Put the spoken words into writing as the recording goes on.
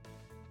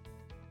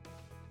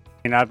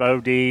And I've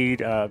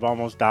OD'd, I've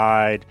almost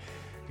died.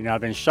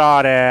 I've been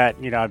shot at.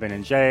 I've been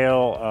in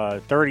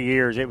jail. 30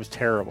 years. It was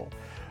terrible.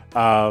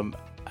 Um,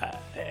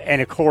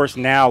 and of course,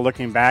 now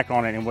looking back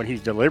on it and what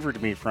he's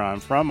delivered me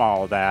from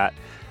all of that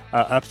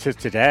up to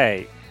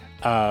today,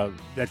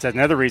 that's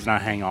another reason I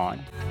hang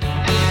on.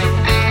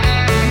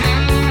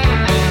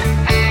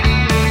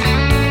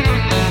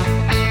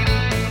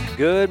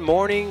 Good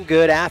morning,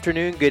 good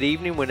afternoon, good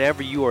evening,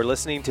 whenever you are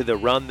listening to the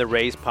Run the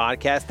Race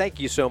podcast. Thank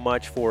you so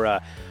much for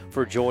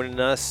joining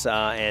us.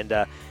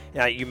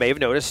 You may have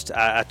noticed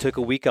I took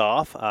a week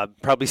off.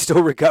 Probably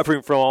still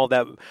recovering from all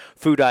that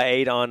food I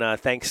ate on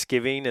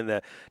Thanksgiving and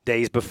the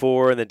days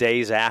before and the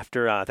days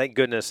after. Thank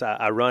goodness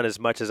I run as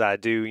much as I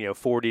do,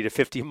 40 to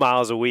 50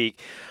 miles a week.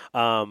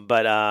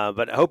 But I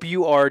hope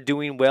you are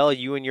doing well,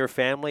 you and your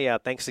family.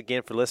 Thanks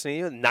again for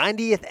listening.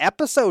 90th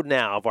episode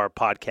now of our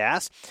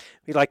podcast.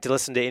 If you'd like to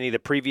listen to any of the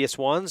previous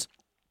ones,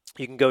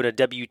 you can go to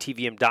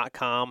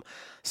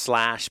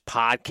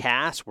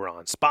WTVM.com/podcast. We're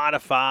on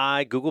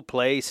Spotify, Google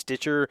Play,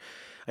 Stitcher.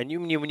 And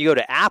when you go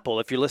to Apple,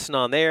 if you're listening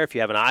on there, if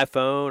you have an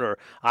iPhone or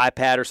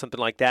iPad or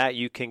something like that,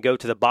 you can go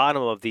to the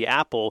bottom of the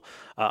Apple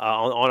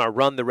on our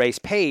Run the Race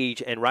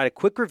page and write a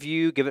quick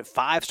review. Give it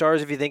 5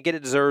 stars if you think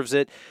it deserves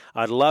it.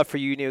 I'd love for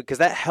you, because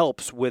that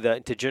helps with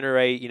to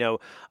generate,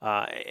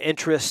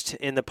 interest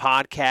in the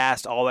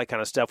podcast, all that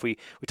kind of stuff. We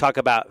talk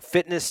about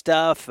fitness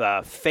stuff,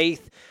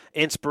 faith,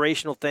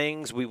 inspirational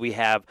things. We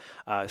have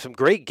some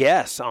great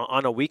guests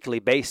on a weekly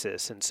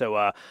basis. And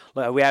so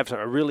we have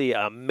a really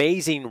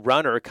amazing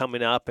runner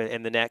coming up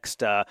in the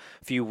next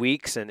few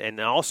weeks. And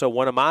also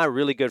one of my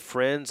really good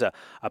friends,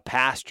 a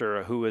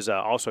pastor who is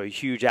also a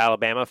huge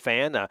Alabama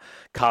fan.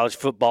 College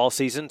football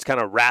season's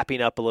kind of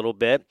wrapping up a little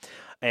bit.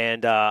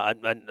 And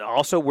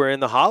also, we're in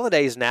the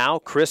holidays now.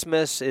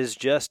 Christmas is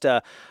just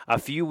a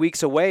few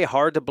weeks away.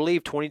 Hard to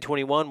believe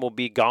 2021 will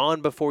be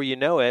gone before you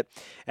know it,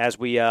 as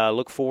we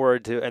look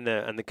forward to in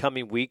the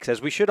coming weeks,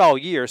 as we should all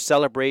year,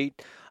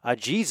 celebrate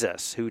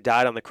Jesus, who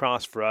died on the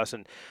cross for us.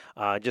 And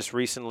just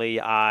recently,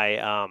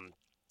 I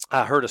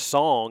heard a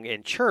song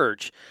in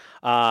church.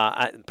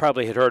 I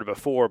probably had heard it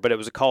before, but it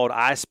was called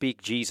 "I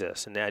Speak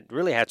Jesus," and that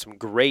really had some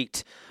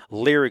great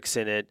lyrics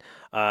in it.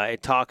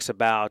 It talks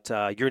about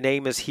your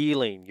name is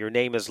healing, your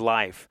name is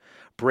life,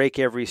 break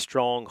every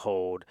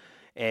stronghold,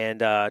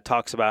 and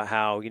talks about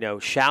how,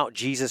 shout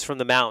Jesus from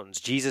the mountains,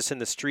 Jesus in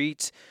the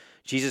streets,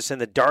 Jesus in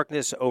the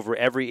darkness over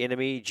every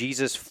enemy,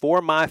 Jesus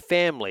for my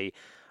family.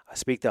 I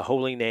speak the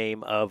holy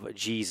name of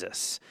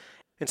Jesus.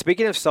 And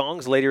speaking of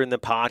songs, later in the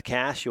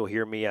podcast, you'll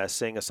hear me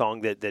sing a song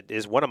that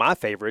is one of my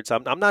favorites.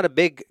 I'm not a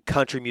big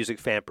country music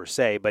fan per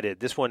se, but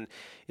this one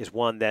is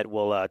one that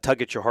will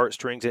tug at your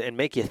heartstrings and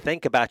make you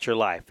think about your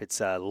life. It's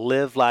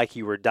Live Like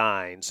You Were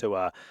Dying,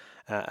 so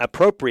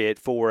appropriate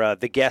for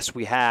the guest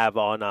we have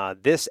on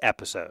this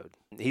episode.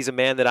 He's a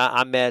man that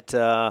I met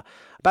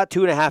about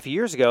 2.5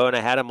 years ago, and I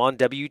had him on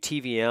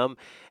WTVM,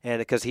 and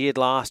because he had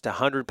lost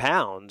 100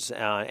 pounds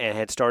and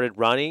had started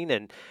running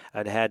and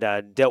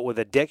had dealt with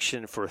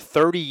addiction for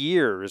 30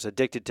 years,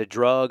 addicted to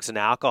drugs and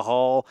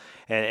alcohol,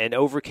 and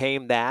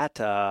overcame that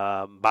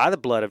by the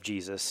blood of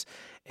Jesus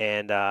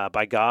and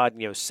by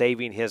God,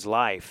 saving his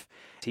life.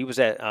 He was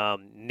at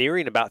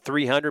nearing about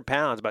 300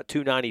 pounds, about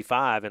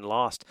 295, and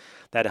lost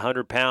that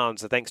 100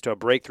 pounds thanks to a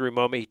breakthrough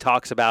moment he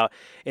talks about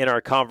in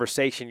our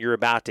conversation you're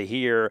about to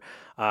hear.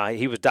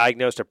 He was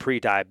diagnosed a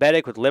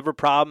pre-diabetic with liver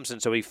problems,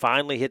 and so he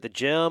finally hit the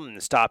gym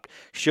and stopped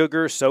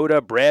sugar,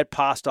 soda, bread,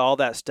 pasta, all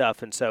that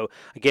stuff. And so,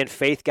 again,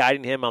 faith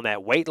guiding him on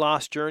that weight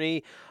loss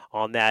journey,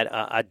 on that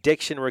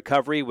addiction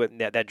recovery, with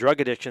that drug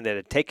addiction that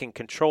had taken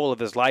control of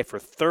his life for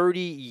 30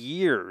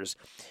 years.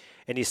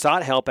 And he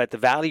sought help at the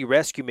Valley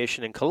Rescue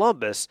Mission in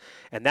Columbus,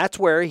 and that's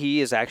where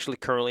he is actually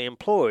currently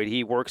employed.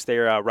 He works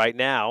there right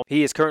now.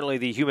 He is currently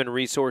the Human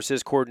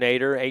Resources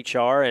Coordinator,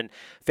 HR, and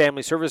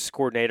Family Services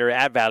Coordinator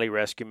at Valley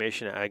Rescue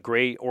Mission, a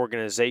great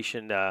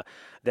organization that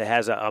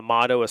has a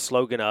motto, a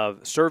slogan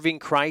of serving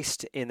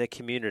Christ in the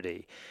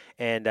community.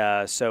 And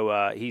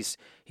so he's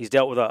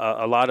dealt with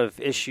a lot of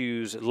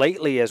issues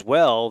lately as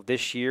well.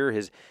 This year,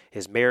 his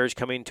marriage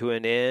coming to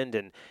an end,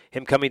 and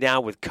him coming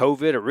down with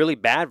COVID, a really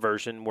bad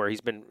version where he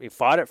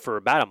fought it for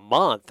about a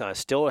month,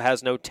 still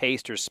has no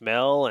taste or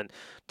smell, and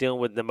dealing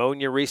with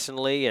pneumonia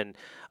recently, and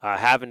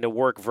having to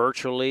work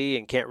virtually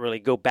and can't really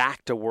go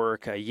back to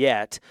work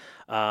yet.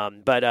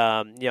 But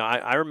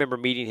I remember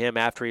meeting him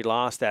after he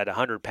lost that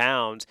 100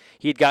 pounds.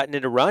 He had gotten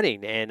into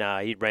running, and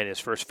he ran his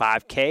first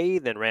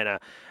 5K, then ran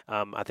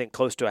I think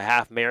close to a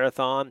half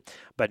marathon.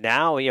 But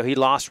now, he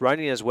lost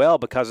running as well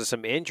because of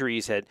some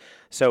injuries.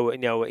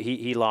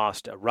 He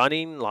lost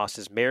running, lost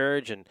his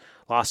marriage, and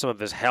lost some of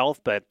his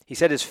health. But he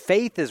said his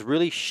faith is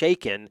really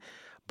shaken,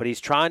 but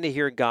he's trying to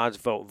hear God's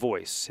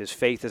voice. His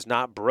faith is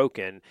not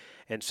broken.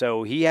 And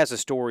so he has a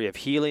story of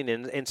healing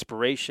and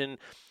inspiration,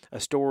 a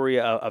story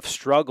of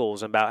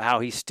struggles, about how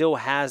he still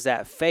has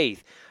that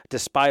faith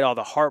despite all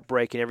the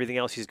heartbreak and everything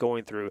else he's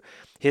going through.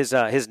 His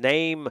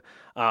name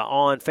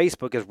on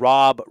Facebook is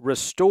Rob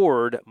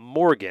Restored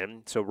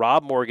Morgan. So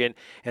Rob Morgan.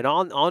 And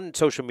on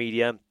social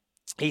media,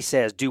 he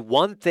says, do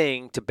one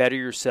thing to better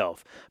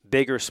yourself,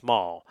 big or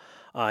small.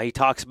 He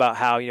talks about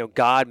how,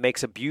 God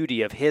makes a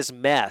beauty of his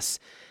mess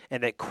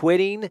and that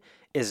quitting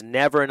is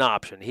never an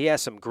option. He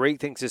has some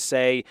great things to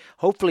say.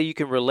 Hopefully you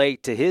can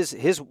relate to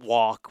his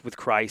walk with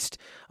Christ,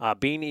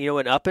 being,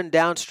 an up and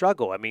down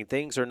struggle. I mean,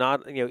 things are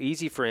not,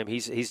 easy for him.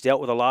 He's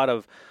dealt with a lot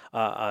of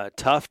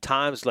tough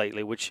times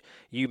lately, which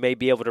you may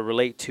be able to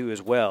relate to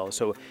as well.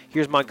 So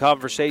here's my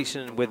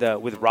conversation with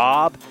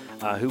Rob,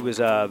 who was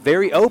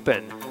very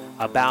open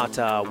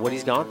about what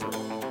he's gone through.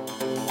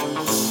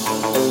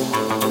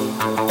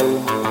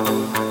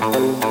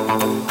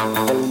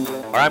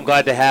 All right, I'm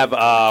glad to have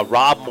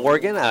Rob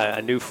Morgan,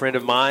 a new friend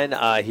of mine,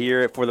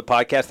 here for the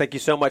podcast. Thank you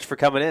so much for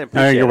coming in.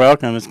 You're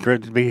welcome. It's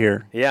great to be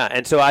here. Yeah,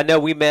 and so I know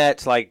we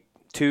met like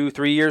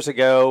 2-3 years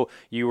ago.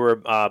 You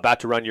were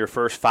about to run your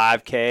first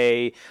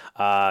 5K.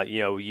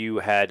 You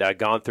had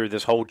gone through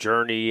this whole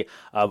journey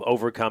of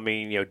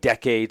overcoming,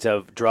 decades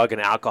of drug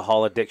and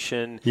alcohol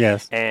addiction.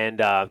 Yes. And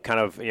kind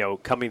of,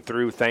 coming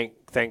through,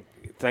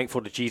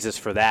 thankful to Jesus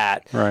for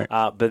that. Right.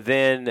 But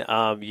then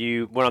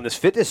you went on this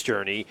fitness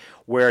journey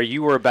where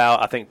you were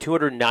about, I think,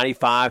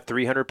 295,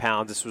 300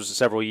 pounds. This was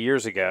several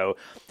years ago.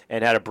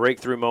 And had a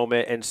breakthrough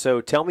moment. And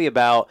so tell me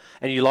about,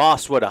 and you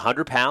lost,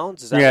 100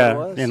 pounds? Is that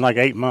what it was? In like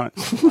 8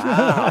 months.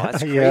 Wow,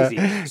 that's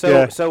crazy.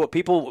 So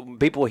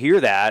people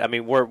hear that. I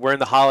mean, we're in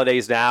the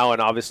holidays now,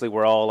 and obviously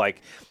we're all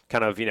like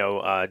kind of,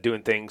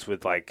 doing things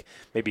with like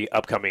maybe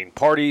upcoming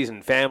parties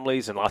and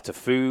families and lots of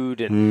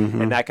food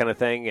and that kind of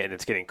thing. And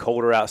it's getting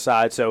colder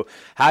outside. So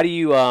how do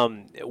you,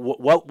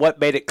 what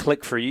made it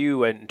click for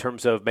you in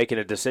terms of making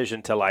a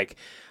decision to like,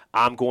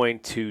 I'm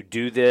going to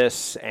do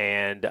this,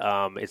 and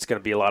it's going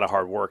to be a lot of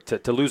hard work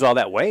to lose all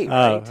that weight,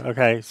 right?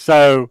 Okay.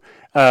 So,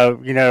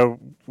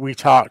 we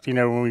talked,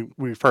 when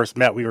we first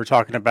met, we were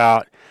talking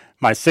about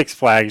my Six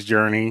Flags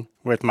journey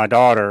with my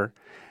daughter,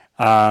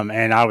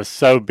 and I was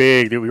so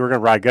big that we were going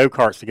to ride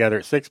go-karts together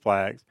at Six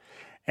Flags.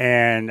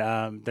 And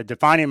the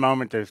defining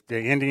moment, the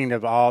ending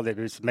of all that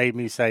just made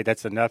me say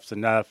that's enough's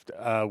enough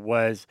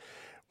was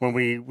when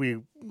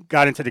we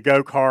got into the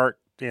go-kart,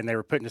 and they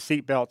were putting the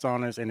seat belts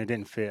on us, and it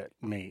didn't fit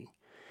me.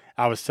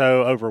 I was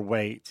so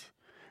overweight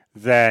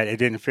that it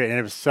didn't fit, and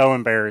it was so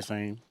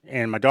embarrassing.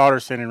 And my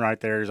daughter's sitting right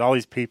there. There's all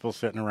these people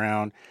sitting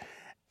around,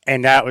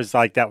 and that was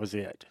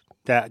it.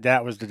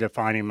 That was the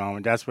defining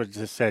moment. That's what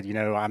just said,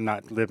 I'm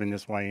not living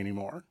this way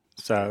anymore.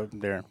 So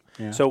there.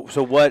 Yeah. So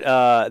what?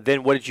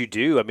 Then what did you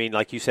do? I mean,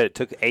 like you said, it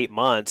took 8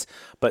 months,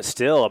 but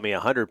still,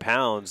 100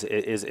 pounds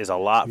is a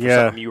lot for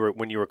something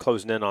when you were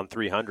closing in on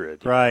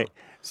 300. Right.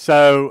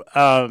 So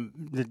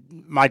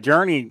my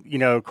journey,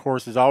 of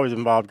course, has always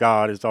involved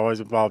God. It's always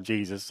involved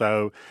Jesus.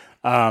 So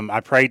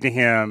I prayed to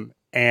him,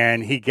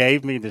 and he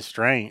gave me the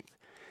strength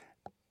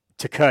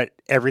to cut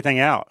everything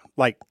out.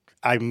 Like,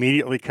 I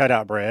immediately cut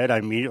out bread. I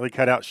immediately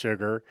cut out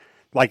sugar,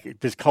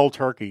 like this cold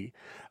turkey.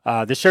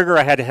 The sugar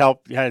I had to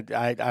help.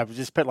 I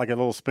just put like a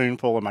little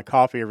spoonful in my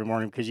coffee every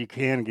morning because you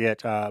can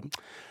get get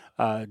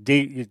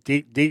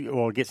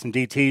some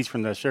DTs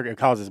from the sugar. It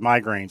causes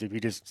migraines if you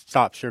just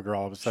stop sugar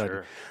all of a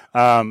sudden.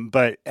 Sure.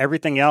 But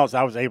everything else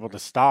I was able to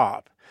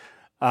stop.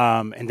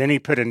 And then he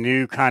put a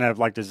new kind of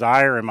like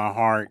desire in my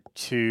heart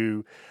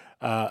to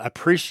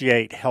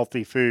appreciate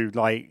healthy food.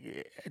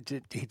 Like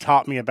he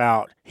taught me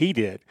about, he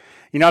did.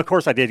 Of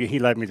course I did. He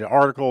led me to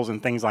articles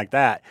and things like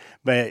that.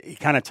 But he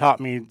kind of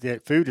taught me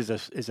that food is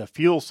a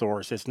fuel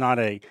source. It's not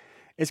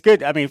it's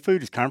good. I mean,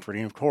 food is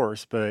comforting, of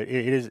course, but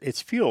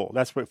it's fuel.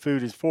 That's what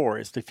food is for.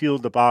 It's to fuel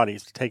the body.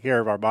 It's to take care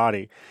of our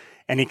body.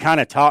 And he kind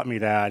of taught me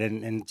that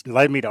and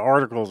led me to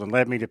articles and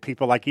led me to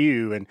people like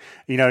you and,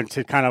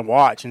 to kind of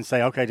watch and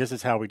say, okay, this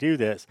is how we do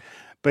this.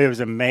 But it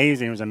was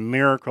amazing. It was a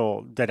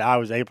miracle that I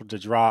was able to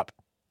drop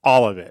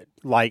all of it.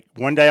 Like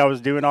one day I was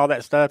doing all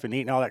that stuff and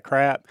eating all that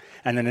crap,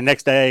 and then the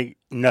next day,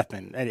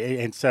 nothing.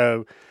 And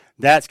so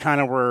that's kind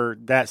of where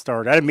that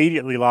started. I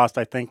immediately lost,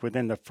 I think,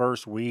 within the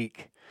first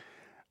week,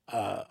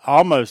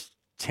 almost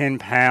 10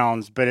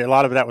 pounds, but a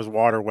lot of that was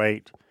water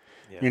weight,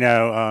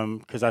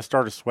 because I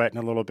started sweating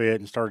a little bit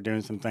and started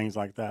doing some things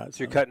like that.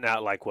 So you're cutting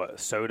out like what?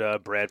 Soda,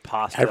 bread,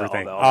 pasta?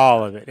 Everything.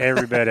 All of it.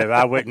 Every bit of it.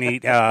 I wouldn't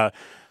eat, none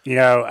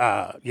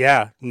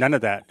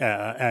of that.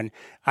 And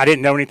I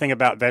didn't know anything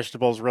about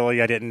vegetables, really.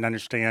 I didn't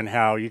understand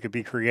how you could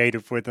be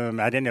creative with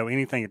them. I didn't know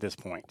anything at this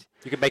point.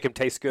 You can make them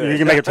taste good. You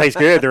can make them taste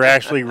good. They're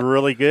actually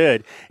really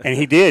good. And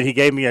he did. He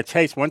gave me a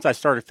taste. Once I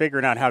started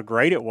figuring out how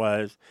great it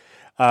was,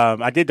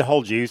 I did the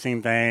whole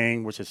juicing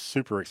thing, which is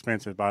super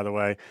expensive, by the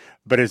way,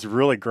 but it's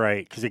really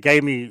great because it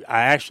gave me,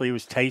 I actually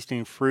was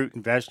tasting fruit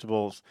and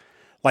vegetables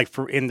like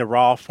in the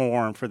raw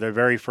form for the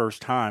very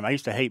first time. I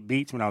used to hate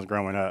beets when I was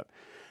growing up.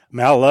 I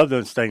mean, I love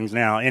those things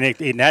now. And and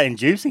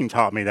juicing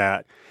taught me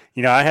that.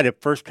 I had the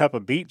first cup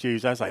of beet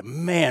juice. I was like,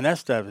 man, that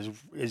stuff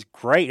is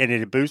great. And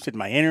it boosted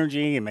my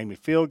energy and made me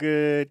feel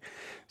good.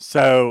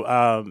 So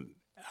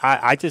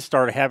I just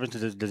started having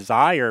this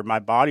desire. My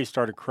body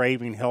started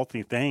craving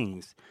healthy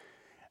things.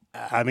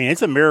 I mean,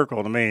 it's a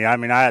miracle to me. I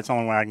mean, that's the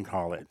only way I can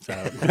call it. So,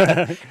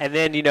 and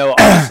then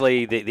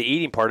obviously the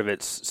eating part of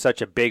it's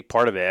such a big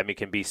part of it. I mean, it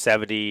can be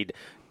 70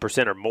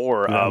 50% or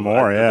more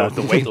of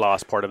the weight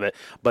loss part of it.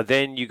 But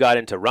then you got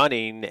into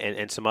running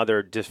and some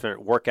other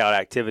different workout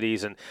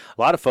activities. And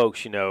a lot of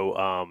folks,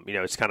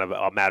 it's kind of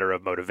a matter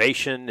of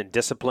motivation and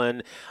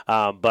discipline.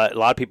 But a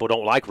lot of people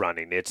don't like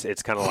running.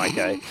 It's kind of like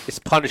it's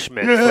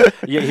punishment.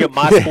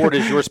 My sport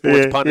is your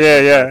sport's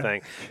punishment kind of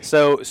thing.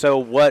 So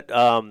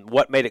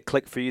what made it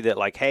click for you that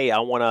like, hey, I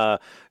want to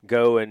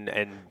go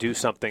and do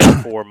something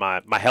for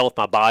my health,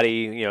 my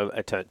body,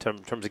 in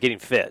terms of getting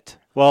fit?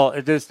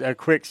 Well, just a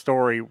quick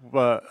story.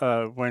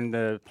 When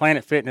the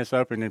Planet Fitness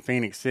opened in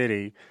Phoenix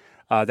City,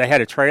 they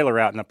had a trailer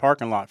out in the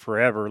parking lot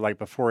forever, like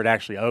before it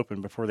actually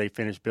opened, before they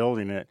finished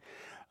building it.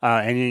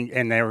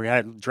 And they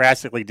had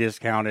drastically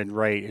discounted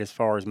rate as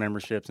far as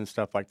memberships and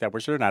stuff like that,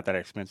 which are not that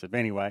expensive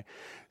anyway.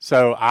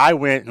 So I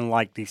went in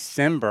like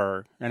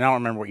December, and I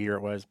don't remember what year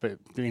it was, but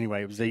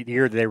anyway, it was the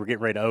year that they were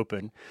getting ready to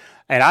open.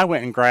 And I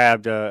went and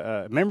grabbed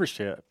a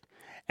membership.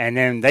 And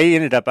then they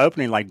ended up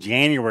opening like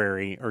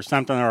January or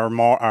something,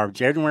 or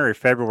January,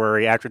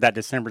 February after that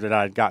December that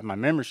I had gotten my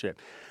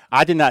membership.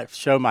 I did not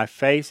show my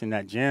face in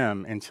that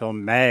gym until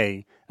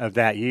May of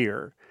that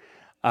year.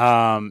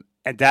 And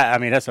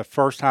that's the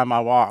first time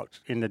I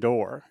walked in the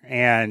door,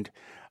 and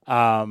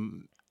I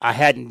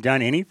hadn't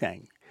done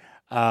anything.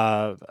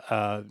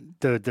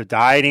 The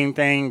dieting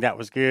thing, that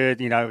was good.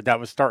 That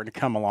was starting to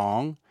come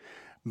along.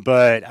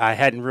 But I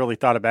hadn't really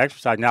thought of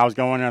exercise. Now I was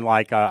going in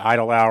like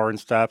idle hour and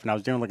stuff, and I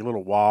was doing like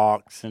little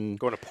walks and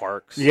going to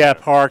parks. Yeah,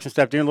 parks and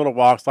stuff, doing little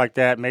walks like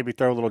that. Maybe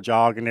throw a little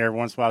jog in there every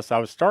once in a while. So I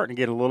was starting to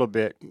get a little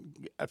bit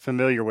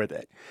familiar with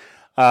it.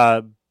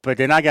 But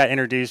then I got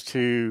introduced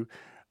to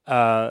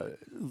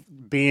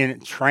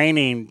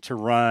training to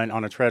run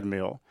on a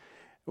treadmill,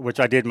 which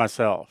I did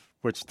myself,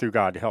 which through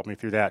God helped me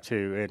through that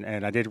too.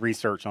 And I did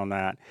research on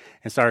that.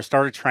 And so I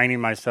started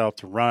training myself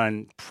to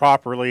run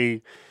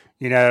properly,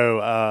 with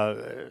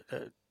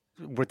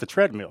the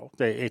treadmill.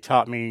 It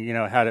taught me,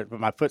 how to,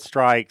 my foot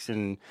strikes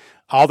and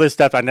all this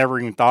stuff. I never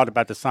even thought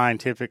about the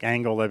scientific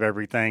angle of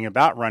everything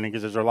about running,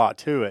 because there's a lot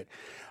to it,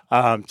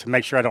 to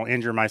make sure I don't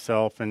injure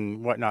myself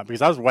and whatnot,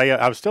 because I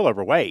was still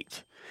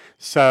overweight.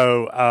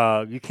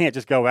 So you can't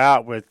just go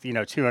out with,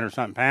 200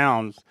 something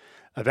pounds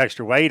of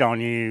extra weight on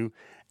you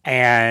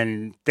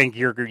and think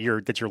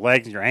that your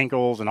legs and your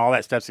ankles and all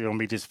that stuff's going to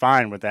be just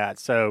fine with that.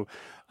 So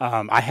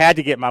I had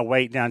to get my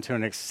weight down to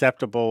an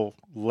acceptable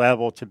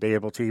level to be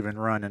able to even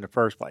run in the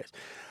first place.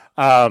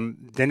 Then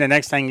the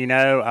next thing you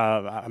know,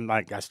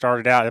 I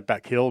started out, it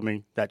about killed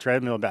me. That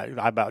treadmill,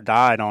 I about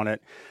died on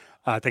it.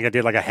 I think I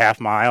did like a half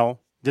mile,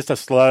 just a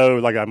slow,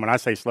 like when I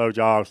say slow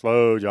jog.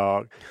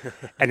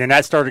 And then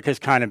that started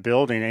just kind of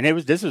building. And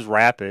this is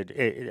rapid.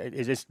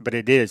 But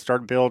it did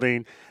start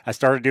building. I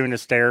started doing the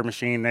stair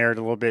machine there a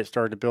little bit,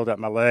 started to build up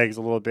my legs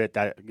a little bit.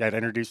 I got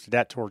introduced to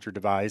that torture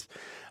device.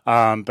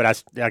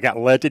 But I got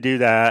led to do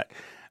that.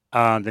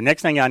 The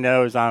next thing I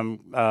know is I'm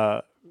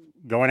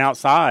going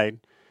outside.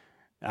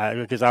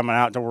 Because I'm an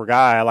outdoor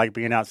guy, I like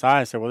being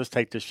outside. So, let's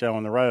take this show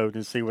on the road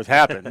and see what's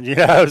happened,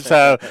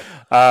 So,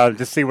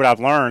 to see what I've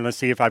learned, let's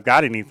see if I've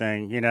got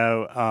anything, and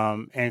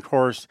of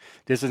course,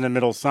 this is in the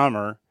middle of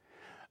summer,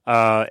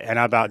 and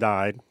I about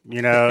died,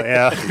 it's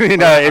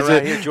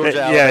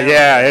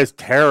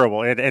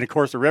terrible. And of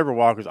course, the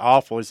Riverwalk is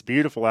awful. It's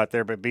beautiful out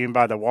there, but being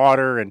by the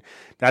water, and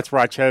that's where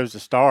I chose to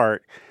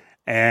start.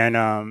 And,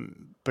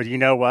 but you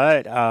know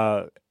what?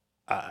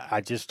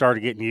 I just started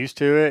getting used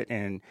to it,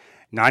 and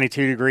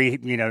 92 degree,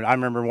 I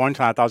remember one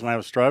time I thought I was going to have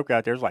a stroke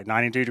out there. It was like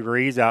 92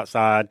 degrees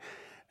outside,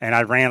 and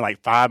I ran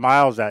like 5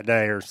 miles that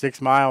day or 6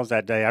 miles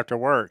that day after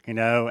work, and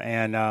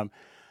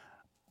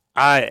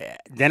I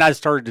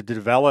started to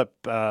develop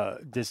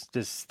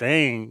this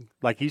thing,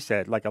 like you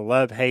said, like a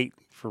love-hate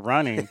for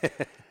running.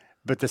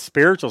 But the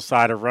spiritual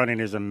side of running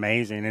is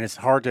amazing, and it's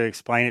hard to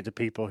explain it to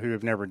people who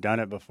have never done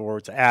it before.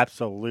 It's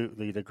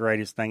absolutely the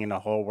greatest thing in the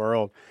whole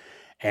world.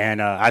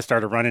 And I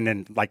started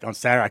running on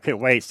Saturday. I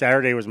couldn't wait.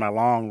 Saturday was my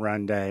long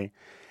run day.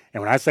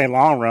 And when I say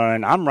long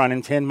run, I'm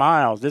running 10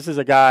 miles. This is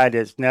a guy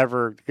that's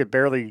could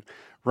barely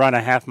run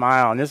a half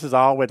mile. And this is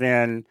all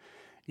within,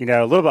 a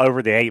little bit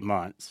over the 8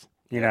 months,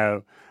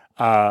 But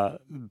I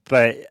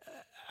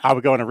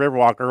would go on a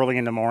Riverwalk early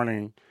in the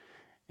morning.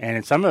 And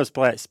in some of those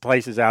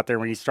places out there,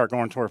 when you start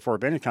going toward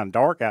Fort Bend, it's kind of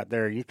dark out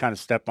there. You kind of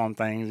step on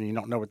things, and you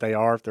don't know what they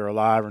are, if they're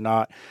alive or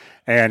not.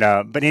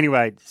 And but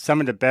anyway,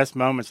 some of the best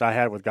moments I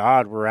had with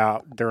God were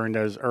out during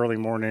those early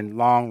morning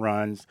long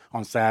runs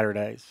on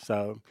Saturdays.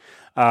 So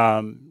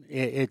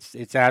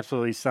it's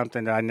absolutely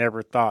something that I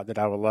never thought that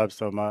I would love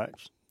so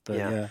much. But,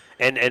 yeah.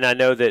 And I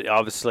know that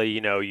obviously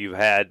you've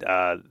had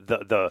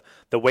the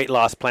weight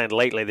loss plan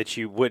lately that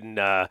you wouldn't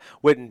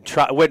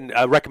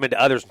recommend to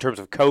others in terms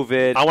of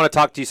COVID. I want to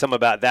talk to you some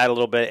about that a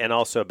little bit, and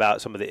also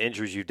about some of the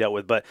injuries you dealt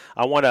with. But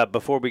I want to,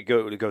 before we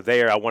go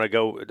there, I want to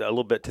go a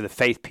little bit to the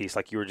faith piece,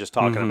 like you were just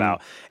talking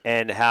about,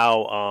 and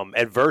how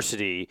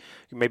adversity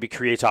maybe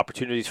creates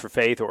opportunities for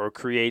faith, or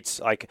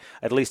creates like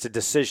at least a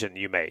decision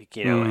you make.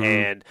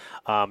 And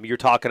you're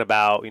talking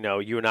about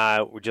you and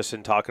I were just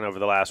talking over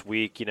the last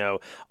week.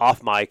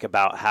 off mic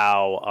about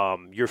how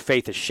your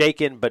faith is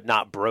shaken but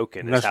not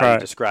broken. Is That's how right. you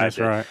described That's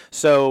it. right.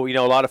 So,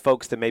 a lot of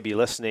folks that may be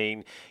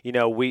listening,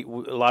 we a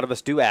lot of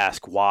us do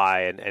ask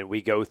why, and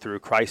we go through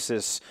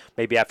crisis,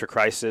 maybe after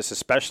crisis,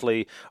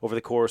 especially over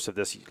the course of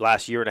this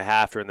last year and a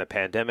half during the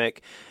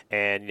pandemic,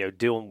 and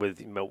dealing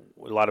with a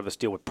lot of us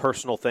deal with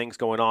personal things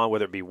going on,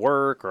 whether it be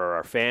work or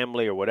our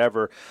family or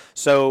whatever.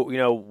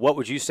 So, what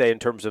would you say in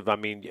terms of,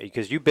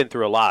 because you've been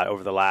through a lot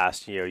over the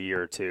last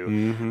year or two,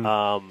 and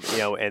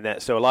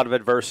that, so a lot of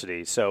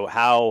adversity. So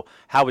how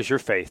is your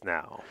faith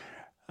now?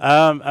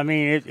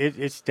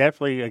 It's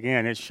definitely,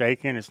 again, it's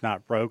shaken. It's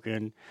not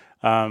broken.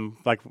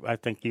 Like I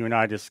think you and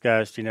I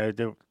discussed,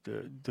 my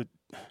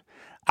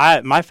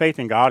faith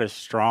in God is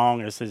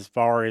strong as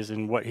far as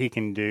in what He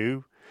can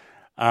do.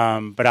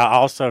 But I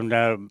also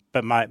know,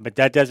 but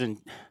that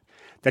doesn't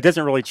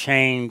really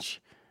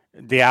change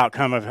the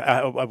outcome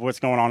of what's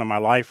going on in my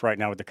life right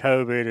now with the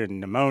COVID and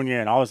pneumonia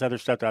and all this other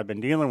stuff that I've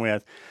been dealing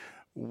with.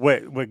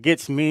 What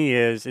gets me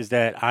is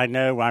that I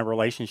know my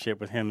relationship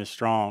with Him is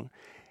strong,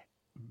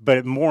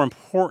 but more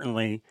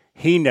importantly,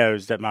 He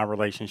knows that my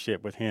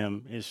relationship with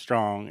Him is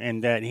strong,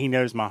 and that He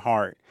knows my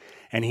heart,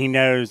 and He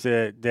knows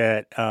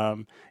that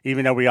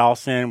even though we all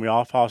sin, we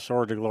all fall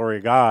short of the glory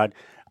of God.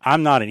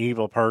 I'm not an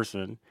evil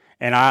person,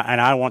 and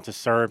I want to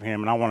serve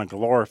Him, and I want to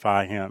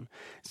glorify Him.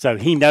 So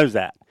He knows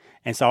that,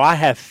 and so I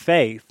have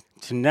faith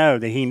to know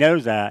that He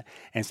knows that,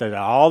 and so that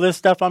all this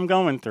stuff I'm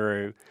going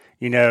through,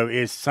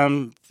 is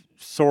some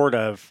sort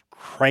of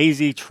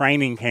crazy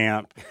training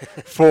camp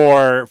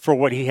for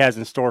what He has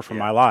in store for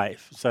my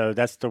life. So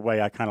that's the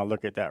way I kind of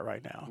look at that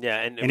right now.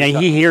 Yeah, and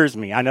He hears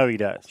me. I know He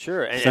does.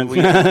 Sure, and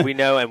we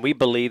know and we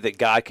believe that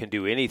God can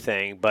do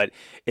anything, but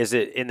is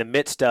it in the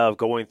midst of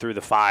going through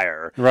the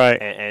fire,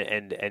 right?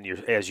 And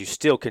as you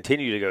still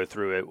continue to go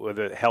through it,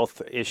 whether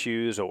health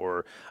issues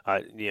or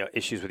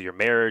issues with your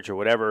marriage or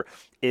whatever,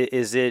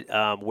 is it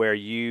where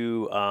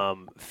you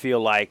feel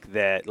like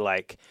that,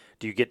 like,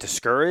 do you get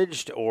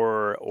discouraged,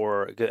 or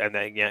and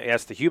then,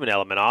 that's the human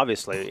element,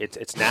 obviously,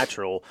 it's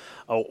natural,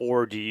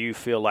 or do you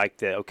feel like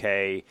that,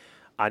 okay,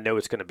 I know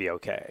it's going to be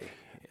okay?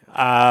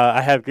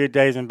 I have good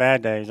days and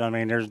bad days. I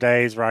mean, there's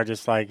days where I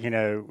just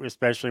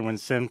especially when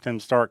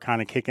symptoms start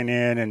kind of kicking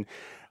in, and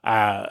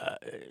I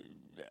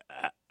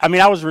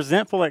was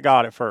resentful at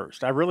God at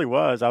first. I really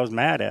was. I was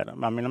mad at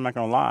Him. I'm not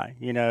going to lie,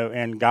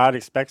 and God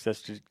expects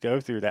us to go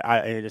through that.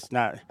 It's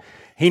not,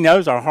 He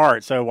knows our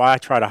heart, so why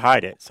try to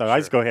hide it? So I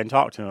just go ahead and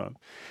talk to Him,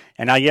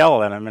 and I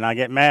yell at Him, and I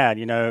get mad,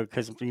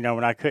 because,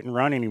 when I couldn't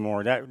run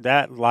anymore,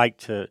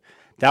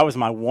 that was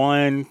my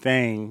one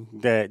thing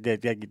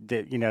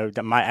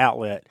that my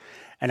outlet.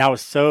 And I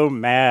was so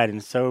mad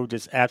and so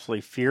just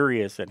absolutely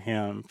furious at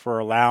Him for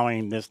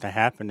allowing this to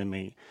happen to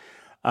me.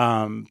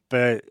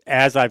 But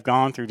as I've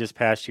gone through this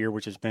past year,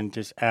 which has been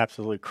just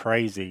absolutely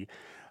crazy,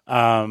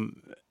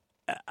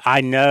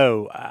 I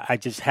know I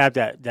just have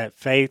that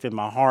faith in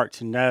my heart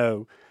to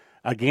know,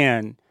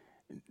 again,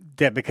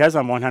 that because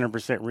I'm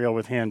 100% real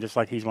with Him, just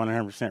like He's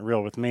 100%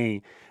 real with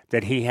me,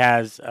 that He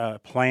has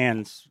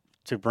plans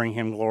to bring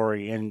Him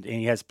glory, and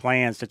He has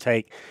plans to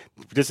take.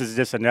 This is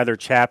just another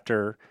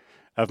chapter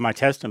of my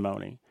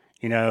testimony.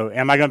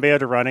 Am I going to be able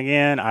to run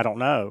again? I don't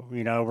know.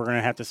 We're going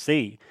to have to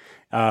see.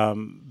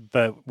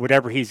 But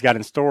whatever He's got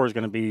in store is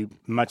going to be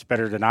much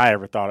better than I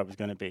ever thought it was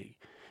going to be.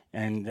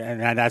 And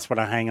that's what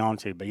I hang on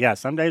to. But yeah,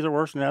 some days are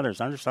worse than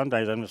others. Some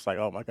days I'm just like,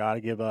 oh my God, I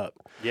give up.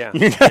 Yeah.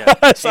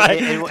 It's like,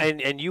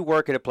 and you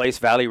work at a place,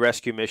 Valley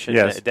Rescue Mission,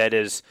 yes,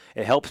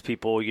 it helps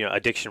people,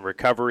 addiction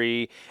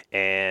recovery,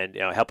 and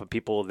helping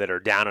people that are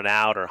down and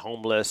out or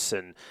homeless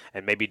and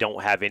maybe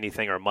don't have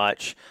anything or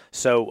much.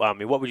 So,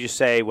 what would you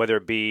say, whether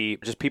it be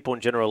just people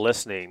in general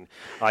listening,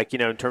 like,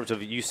 in terms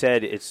of, you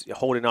said it's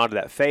holding on to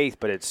that faith,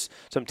 but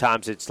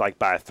sometimes it's like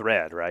by a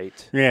thread,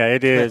 right? Yeah,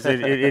 it is.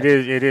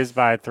 It is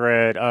by a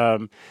thread.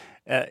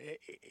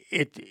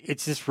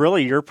 It's just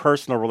really your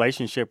personal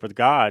relationship with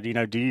God.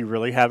 Do you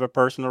really have a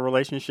personal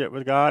relationship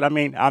with God?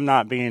 I'm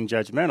not being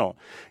judgmental.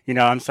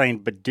 I'm saying,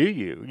 but do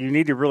you? You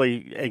need to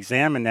really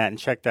examine that and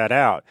check that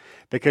out.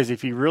 Because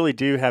if you really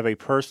do have a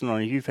personal,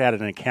 and you've had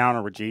an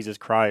encounter with Jesus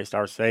Christ,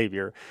 our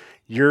Savior,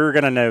 you're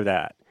going to know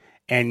that.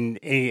 And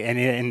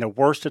in the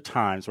worst of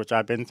times, which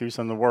I've been through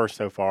some of the worst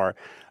so far,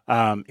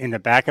 in the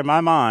back of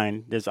my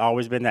mind, there's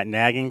always been that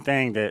nagging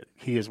thing that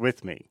He is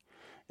with me.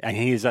 And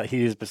he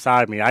is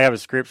beside me. I have a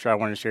scripture I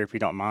want to share if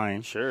you don't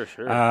mind. Sure.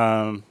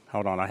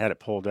 Hold on, I had it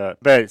pulled up.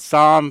 But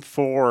Psalm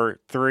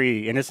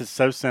 4:3, and this is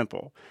so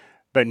simple.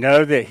 But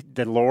know that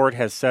the Lord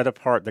has set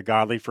apart the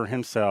godly for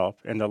Himself,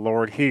 and the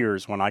Lord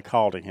hears when I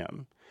call to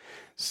Him.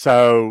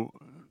 So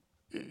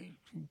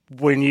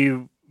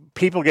when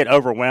people get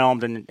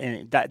overwhelmed,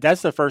 and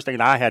that's the first thing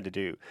that I had to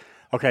do.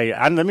 Okay,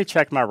 let me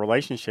check my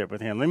relationship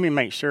with Him. Let me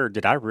make sure,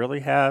 did I really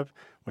have,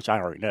 which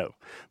I already know.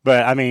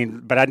 But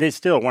I did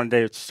still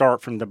wanted to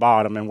start from the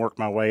bottom and work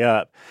my way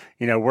up.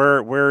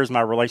 Where is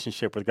my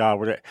relationship with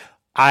God?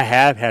 I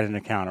have had an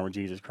encounter with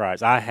Jesus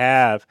Christ.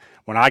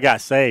 When I got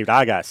saved.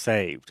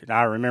 And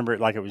I remember it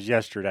like it was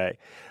yesterday.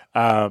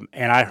 And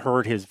I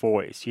heard His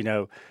voice.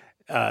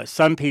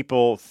 some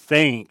people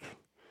think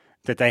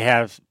that they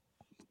have,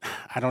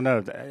 I don't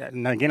know,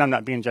 and again, I'm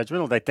not being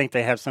judgmental. They think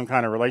they have some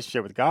kind of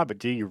relationship with God, but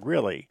do you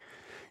really?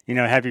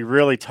 Have you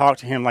really talked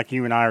to him like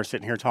you and I are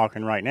sitting here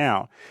talking right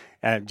now?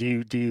 Do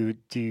you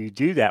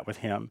do that with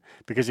him?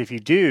 Because if you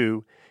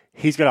do,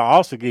 he's going to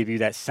also give you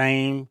that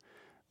same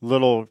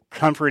little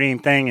comforting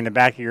thing in the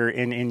back of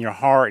in your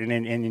heart and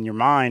in your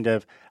mind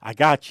of, I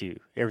got you.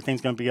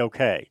 Everything's going to be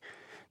okay.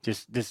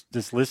 Just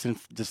listen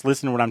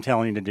to what I'm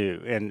telling you to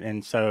do.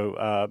 And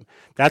so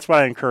that's what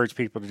I encourage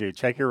people to do.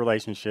 Check your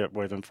relationship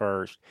with him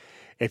first.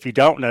 If you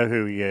don't know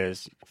who he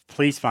is,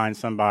 please find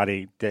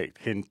somebody that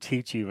can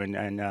teach you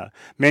and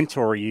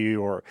mentor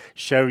you or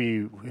show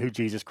you who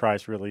Jesus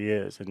Christ really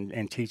is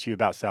and teach you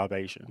about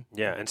salvation.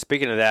 Yeah, and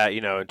speaking of that,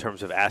 in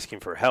terms of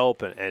asking for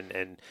help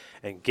and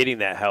getting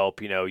that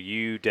help,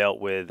 you dealt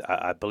with,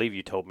 I believe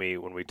you told me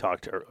when we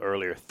talked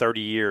earlier,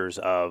 30 years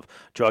of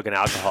drug and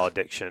alcohol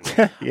addiction.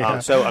 Yeah.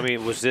 So,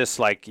 was this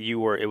like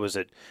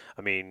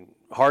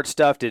hard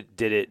stuff? Did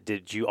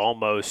it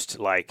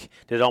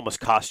almost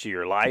cost you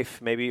your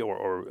life maybe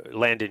or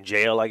land in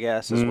jail, I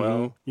guess, as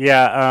well?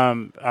 Yeah.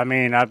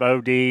 I've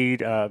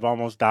OD'd, I've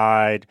almost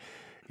died.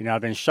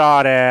 I've been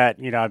shot at,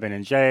 I've been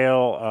in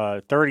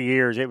jail, 30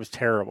 years. It was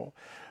terrible.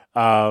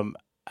 And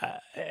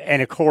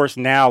of course,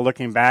 now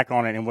looking back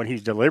on it and what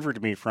he's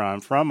delivered me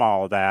from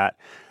all of that,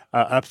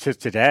 up to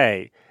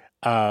today,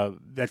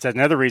 that's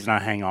another reason I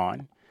hang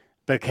on,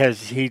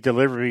 because he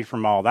delivered me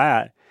from all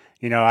that.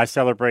 I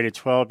celebrated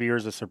 12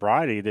 years of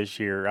sobriety this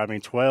year.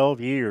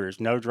 12 years,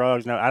 no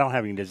drugs, I don't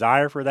have any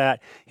desire for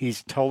that.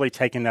 He's totally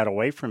taken that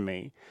away from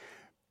me.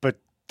 But,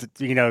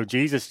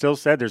 Jesus still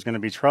said there's going to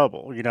be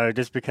trouble.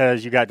 Just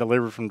because you got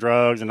delivered from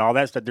drugs and all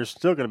that stuff, there's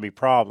still going to be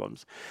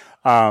problems.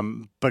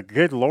 But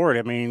good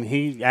Lord,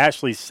 he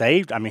actually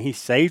saved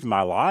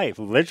my life,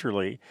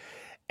 literally.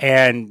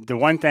 And the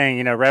one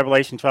thing,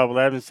 Revelation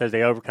 12:11 says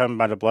they overcome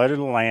by the blood of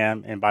the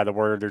Lamb and by the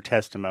word of their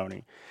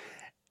testimony.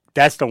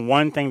 That's the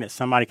one thing that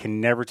somebody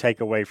can never take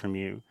away from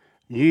you.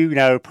 You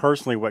know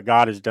personally what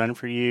God has done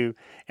for you,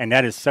 and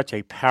that is such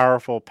a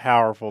powerful,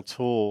 powerful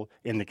tool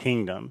in the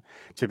kingdom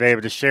to be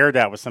able to share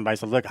that with somebody.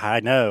 So, look, I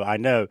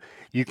know.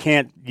 You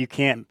can't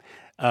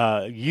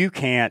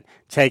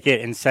take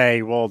it and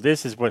say, well,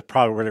 this is what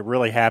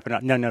really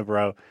happened. No,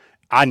 bro.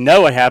 I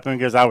know it happened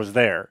because I was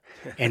there,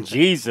 and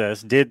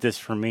Jesus did this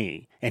for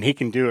me, and He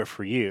can do it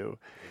for you.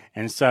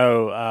 And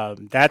so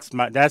that's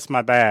my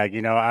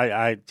bag.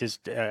 I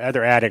just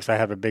other addicts. I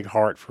have a big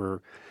heart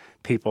for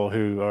people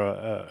who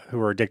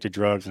are addicted to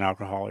drugs and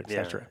alcohol,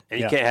 etc.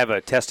 And you can't have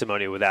a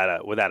testimony without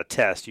a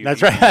test.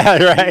 That's right.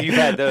 Right. You've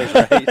had those,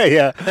 right?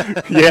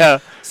 Yeah.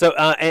 So,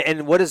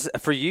 and what is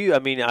for you?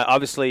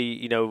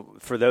 Obviously,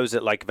 for those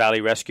that like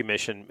Valley Rescue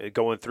Mission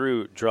going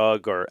through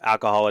drug or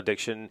alcohol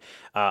addiction,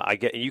 I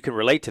get you can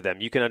relate to them.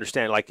 You can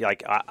understand. Like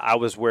I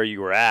was where you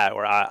were at,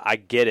 or I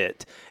get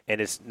it. And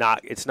it's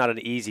not an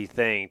easy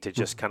thing to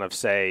just kind of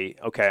say,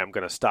 okay, I'm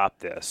going to stop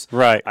this.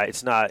 Right.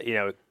 It's not,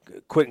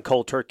 quitting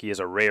cold turkey is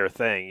a rare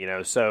thing,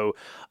 So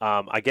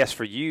I guess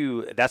for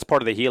you, that's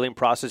part of the healing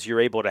process.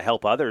 You're able to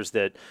help others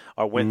that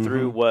went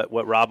through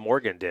what Rob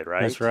Morgan did,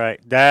 right? That's right.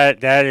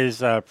 That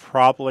is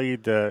probably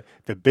the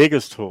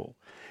biggest tool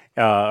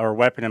or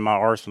weapon in my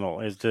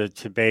arsenal is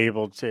to be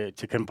able to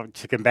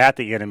combat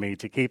the enemy,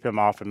 to keep him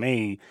off of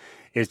me,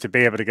 is to be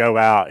able to go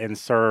out and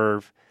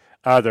serve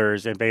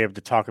others and be able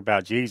to talk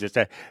about Jesus.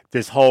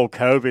 This whole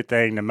COVID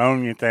thing,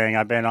 pneumonia thing,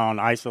 I've been on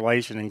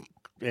isolation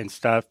and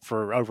stuff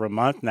for over a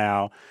month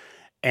now,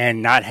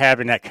 and not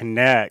having that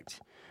connect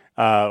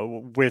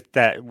with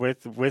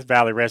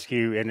Valley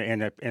Rescue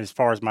and as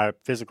far as my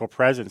physical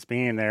presence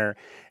being there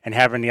and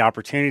having the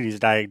opportunities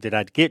that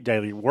I get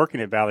daily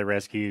working at Valley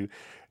Rescue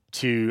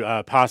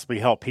to possibly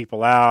help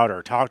people out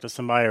or talk to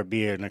somebody or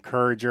be an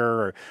encourager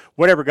or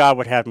whatever God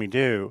would have me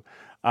do.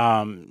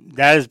 That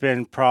has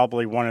been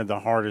probably one of the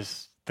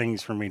hardest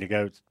things for me to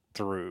go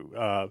through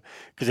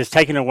because it's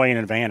taken away an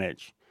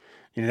advantage.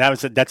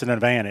 That's an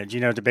advantage,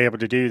 to be able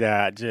to do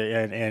that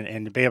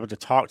and to be able to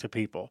talk to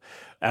people,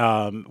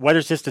 whether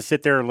it's just to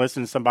sit there and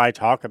listen to somebody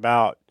talk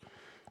about,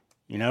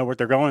 what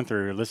they're going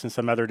through, listen to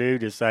some other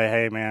dude just say,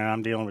 hey man,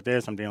 I'm dealing with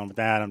this, I'm dealing with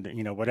that,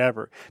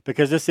 whatever,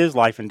 because this is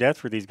life and death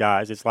for these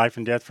guys. It's life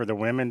and death for the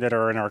women that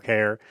are in our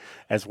care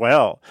as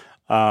well.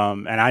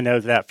 And I know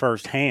that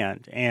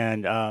firsthand.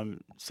 And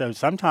so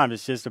sometimes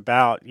it's just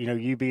about,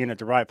 you being at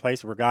the right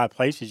place where God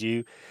places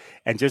you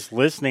and just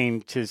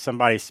listening to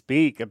somebody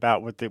speak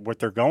about what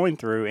they're going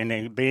through and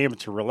then being able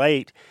to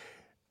relate.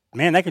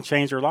 Man, that can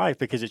change their life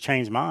because it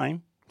changed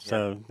mine.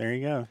 So there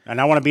you go.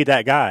 And I want to be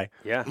that guy.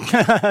 Yeah.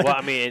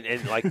 Well,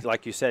 and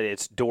like you said,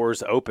 it's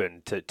doors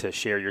open to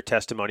share your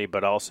testimony,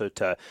 but also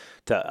to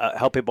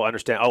help people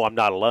understand, oh, I'm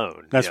not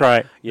alone. That's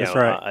right.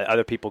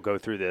 Other people go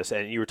through this.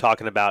 And you were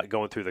talking about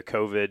going through the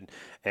COVID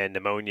and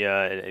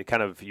pneumonia and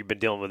kind of you've been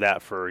dealing with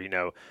that for,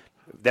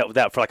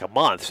 that for like a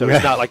month. So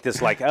it's not like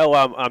this, like, oh,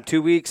 I'm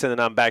 2 weeks and then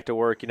I'm back to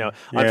work.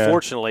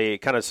 Unfortunately, it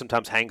kind of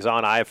sometimes hangs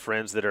on. I have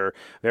friends that are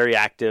very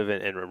active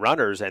and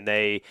runners, and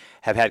they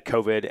have had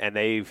COVID, and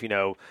they've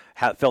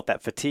felt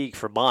that fatigue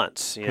for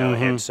months.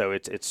 And so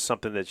it's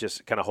something that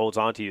just kind of holds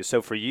on to you.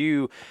 So for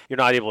you, you're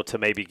not able to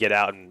maybe get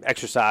out and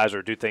exercise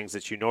or do things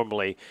that you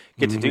normally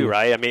get to do,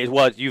 right? I mean,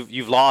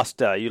 you've lost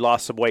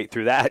some weight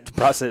through that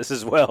process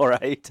as well,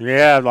 right?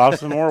 Yeah, I lost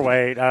some more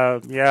weight.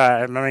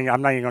 Yeah, I mean,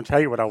 I'm not even going to tell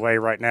you what I weigh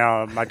right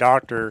now. My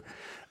doctor,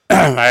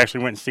 I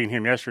actually went and seen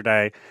him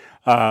yesterday,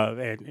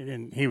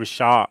 and he was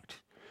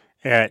shocked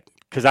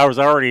because I was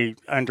already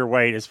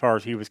underweight as far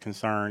as he was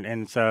concerned,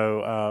 and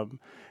so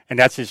and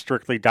that's just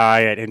strictly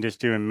diet and just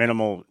doing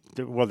minimal,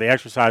 the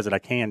exercise that I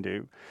can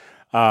do,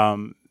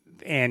 and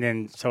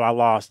then so I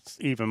lost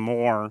even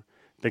more.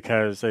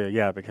 Because of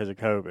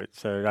COVID,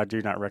 so I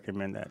do not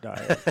recommend that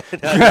diet.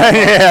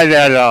 Yeah,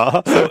 not at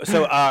all.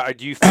 So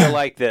do you feel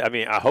like that? I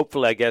mean,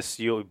 hopefully, I guess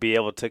you'll be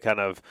able to kind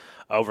of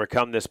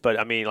overcome this. But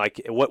I mean, like,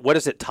 what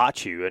has it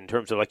taught you in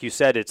terms of, like you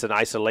said, it's an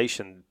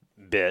isolation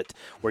bit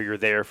where you're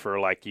there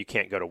for, like, you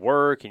can't go to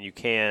work and you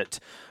can't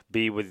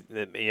be with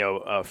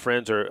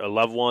friends or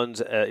loved ones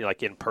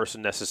like in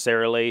person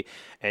necessarily,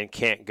 and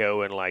can't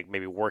go and like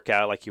maybe work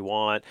out like you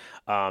want.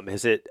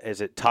 Has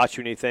it taught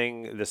you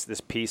anything, this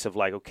piece of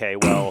like, okay,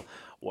 well,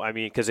 I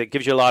mean, because it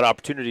gives you a lot of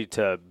opportunity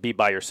to be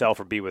by yourself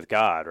or be with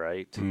God,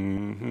 right?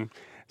 Mm-hmm.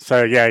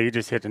 So yeah, you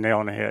just hit the nail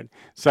on the head.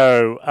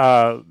 So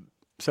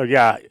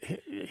yeah,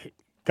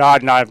 God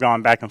and I have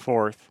gone back and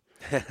forth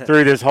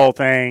through this whole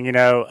thing,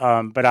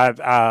 but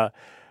I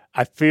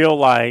feel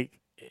like,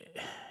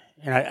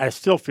 and I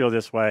still feel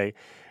this way,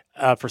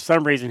 for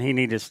some reason he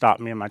needed to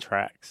stop me in my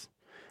tracks.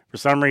 For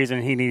some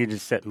reason he needed to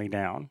sit me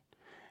down,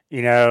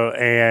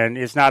 and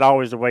it's not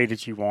always the way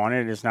that you want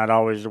it. It's not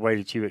always the way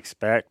that you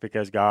expect,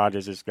 because God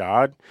is just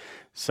God.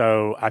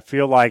 So I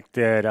feel like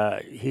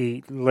that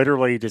he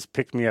literally just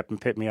picked me up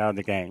and put me out of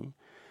the game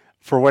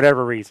for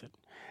whatever reason.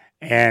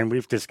 And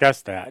we've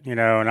discussed that, and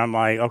I'm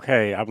like,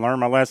 okay, I've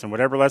learned my lesson.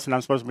 Whatever lesson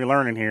I'm supposed to be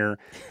learning here,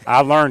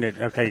 I've learned it.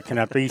 Okay, can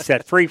I be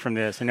set free from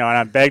this? And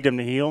I begged him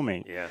to heal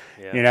me. Yeah.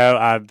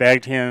 I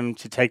begged him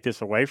to take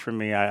this away from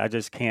me. I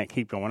just can't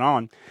keep going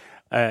on.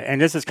 And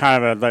this is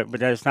kind of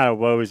but it's not a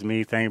woe is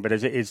me thing, but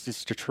it's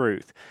just the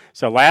truth.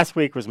 So last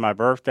week was my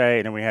birthday,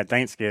 and then we had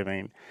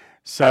Thanksgiving.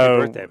 So,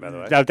 happy birthday, by the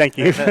way. No, thank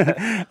you.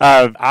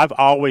 I've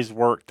always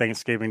worked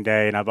Thanksgiving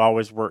Day, and I've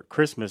always worked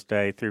Christmas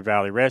Day through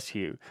Valley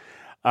Rescue.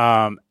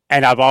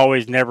 And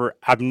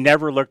I've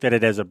never looked at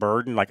it as a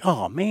burden, like,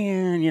 oh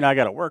man, I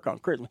got to work on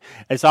Christmas.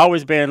 It's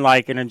always been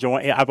like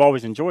I've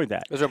always enjoyed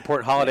that. Those are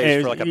important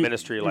holidays for like a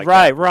ministry like that.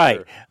 Right,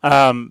 right.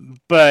 Sure.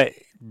 But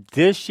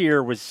this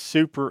year was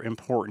super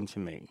important to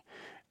me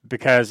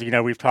because,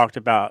 we've talked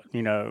about,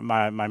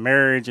 my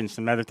marriage and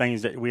some other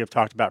things that we have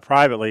talked about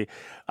privately.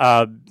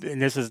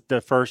 And this is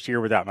the first year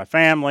without my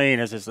family,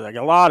 and this is like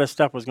a lot of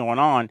stuff was going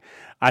on.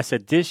 I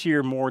said, this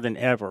year more than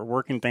ever,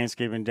 working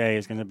Thanksgiving Day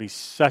is going to be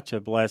such a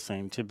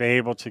blessing to be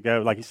able to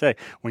go, like you say,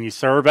 when you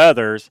serve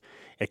others,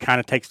 it kind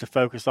of takes the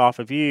focus off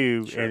of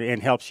you. Sure.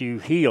 and helps you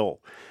heal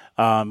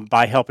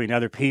by helping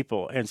other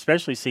people, and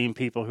especially seeing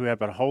people who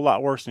have it a whole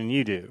lot worse than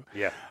you do.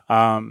 Yeah.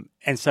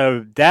 And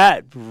so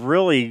that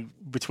really,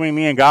 between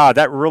me and God,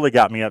 that really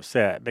got me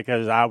upset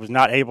because I was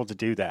not able to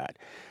do that.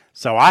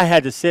 So I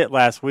had to sit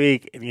last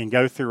week and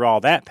go through all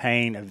that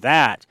pain of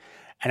that.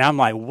 And I'm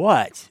like,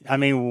 what? I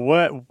mean,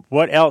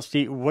 what else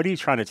what are you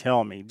trying to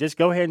tell me? Just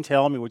go ahead and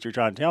tell me what you're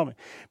trying to tell me.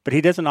 But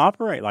he doesn't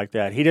operate like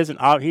that. He doesn't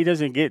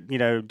get,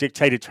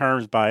 dictated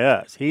terms by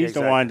us. He's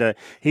the one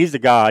he's the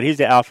God. He's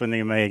the Alpha and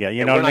the Omega.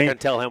 You know what I mean? We're not going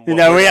to tell him. We're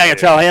not going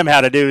to tell him how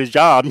to do his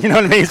job. You know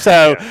what I mean?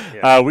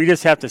 So we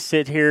just have to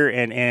sit here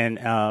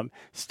and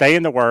stay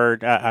in the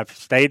Word. I've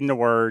stayed in the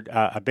Word.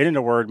 I've been in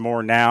the Word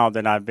more now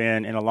than I've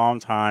been in a long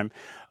time.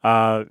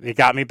 It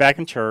got me back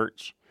in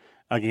church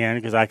again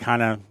because I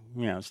kind of,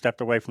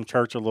 stepped away from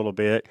church a little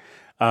bit.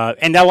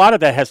 And a lot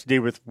of that has to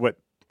do with what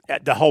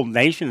the whole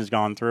nation has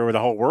gone through, or the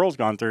whole world's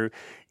gone through,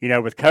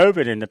 with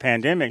COVID and the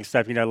pandemic and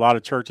stuff. A lot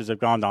of churches have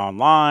gone to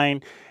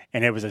online,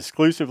 and it was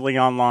exclusively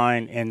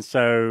online. And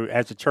so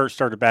as the church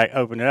started back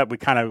opening up, we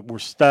kind of were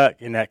stuck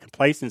in that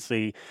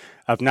complacency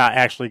of not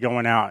actually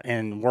going out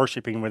and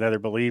worshiping with other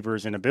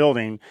believers in a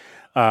building.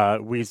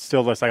 We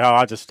still just like,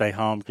 I'll just stay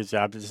home because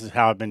this is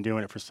how I've been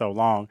doing it for so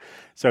long.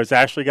 So it's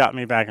actually got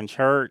me back in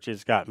church.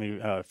 It's got me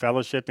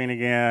fellowshipping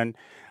again.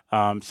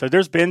 So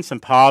there's been some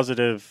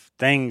positive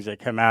things that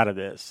come out of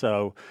this.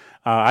 So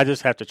I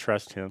just have to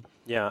trust him.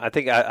 Yeah, I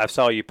think I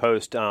saw you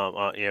post,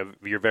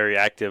 you're very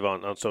active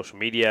on social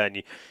media, and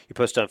you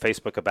posted on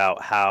Facebook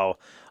about how,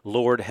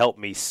 Lord, help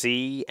me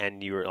see,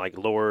 and you were like,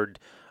 Lord,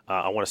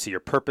 I want to see your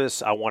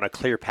purpose. I want a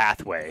clear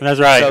pathway. That's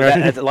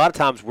right. So a lot of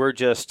times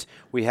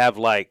we have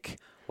like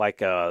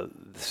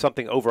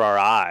something over our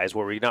eyes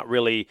where we not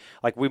really,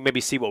 like, we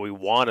maybe see what we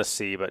want to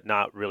see, but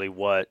not really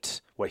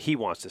what he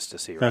wants us to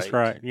see, right? That's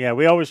right. Yeah,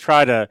 we always,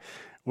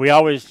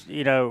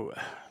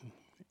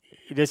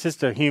 this is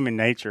the human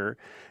nature.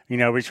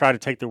 we try to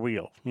take the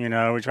wheel. We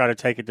try to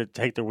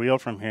take the wheel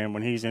from him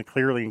when he's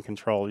clearly in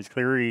control. We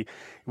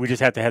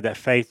just have to have that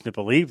faith to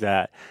believe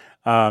that,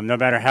 no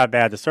matter how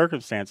bad the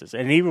circumstances.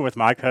 And even with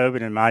my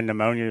COVID and my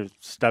pneumonia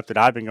stuff that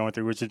I've been going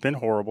through, which has been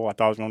horrible, I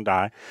thought I was going to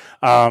die.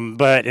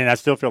 And I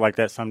still feel like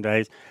that some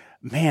days.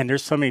 Man,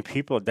 there's so many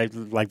people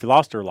they've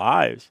lost their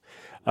lives.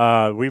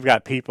 We've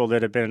got people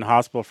that have been in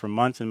hospital for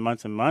months and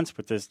months and months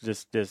with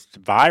this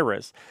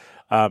virus.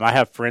 I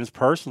have friends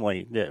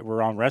personally that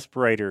were on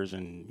respirators,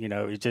 and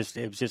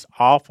it was just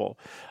awful.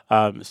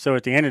 So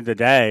at the end of the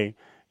day,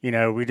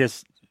 we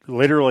just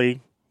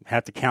literally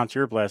have to count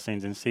your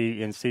blessings and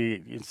see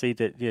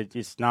that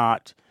it's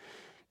not.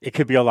 It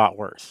could be a lot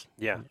worse.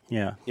 Yeah.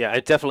 Yeah. Yeah.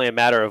 It's definitely a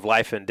matter of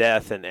life and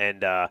death.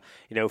 And I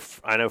know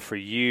for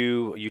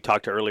you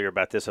talked earlier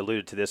about this,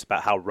 alluded to this,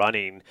 about how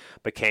running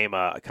became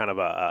a kind of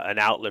an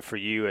outlet for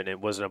you. And it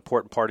was an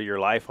important part of your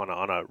life on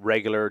a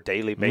regular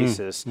daily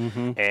basis.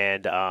 Mm-hmm.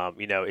 And,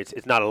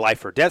 it's not a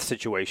life or death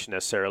situation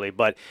necessarily,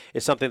 but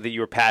it's something that you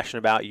were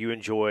passionate about. You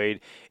enjoyed.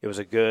 It was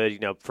a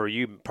good, for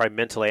you, probably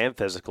mentally and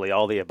physically,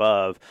 all the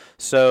above.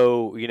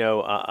 So,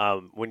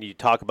 when you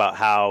talk about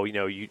how,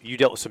 you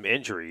dealt with some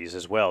injuries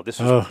as well.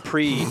 This was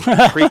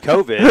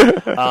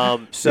pre-COVID.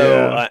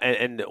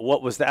 And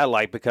what was that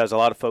like? Because a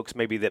lot of folks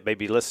that may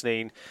be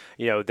listening,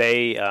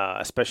 they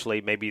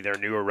especially maybe they're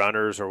newer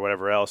runners or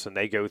whatever else, and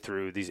they go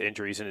through these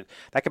injuries, and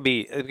it can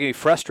be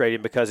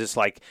frustrating because it's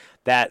like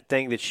that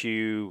thing that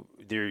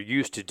they're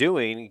used to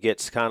doing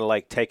gets kind of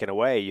like taken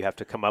away. You have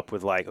to come up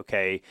with like,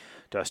 okay,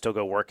 do I still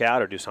go work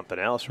out or do something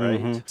else,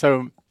 right? Mm-hmm.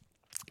 So,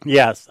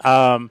 yes.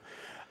 I've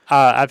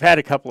had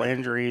a couple of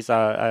injuries.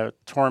 I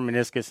torn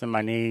meniscus in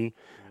my knee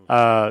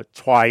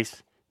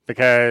twice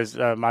because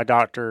my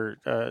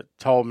doctor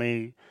told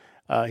me,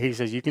 he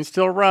says, you can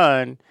still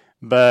run,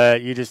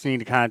 but you just need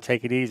to kind of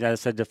take it easy. I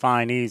said,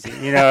 define easy,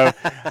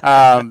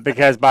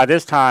 because by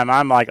this time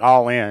I'm like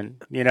all in.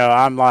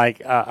 I'm like,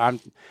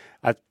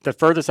 the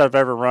furthest I've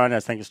ever run,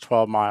 I think, is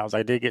 12 miles.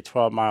 I did get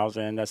 12 miles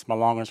in. That's my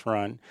longest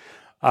run.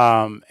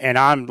 And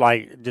I'm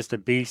like just a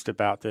beast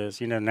about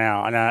this,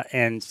 now.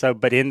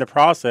 But in the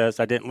process,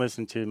 I didn't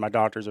listen to my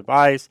doctor's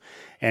advice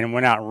and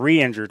went out and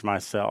re-injured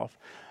myself.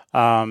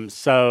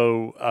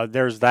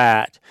 There's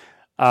that.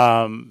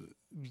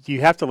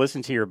 You have to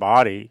listen to your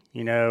body.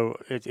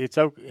 It's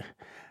okay.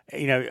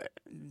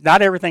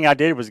 Not everything I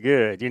did was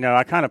good.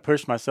 I kind of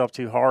pushed myself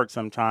too hard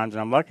sometimes,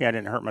 and I'm lucky I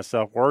didn't hurt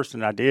myself worse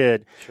than I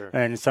did. Sure.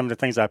 And some of the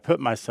things I put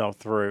myself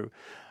through.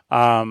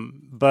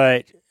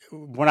 But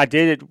when I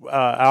did it,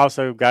 I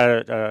also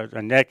got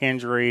a neck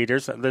injury.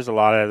 There's a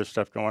lot of other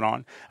stuff going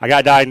on. I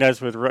got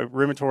diagnosed with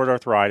rheumatoid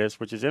arthritis,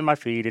 which is in my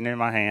feet and in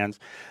my hands.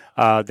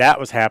 That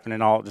was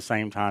happening all at the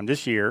same time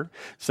this year.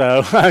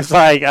 So I was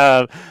like,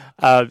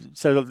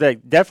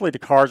 definitely the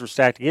cards were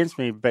stacked against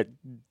me. But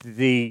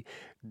the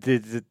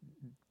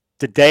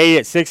day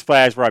at Six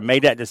Flags where I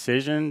made that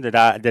decision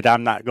that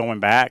I'm not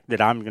going back,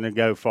 that I'm going to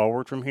go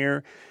forward from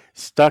here,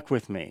 stuck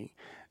with me.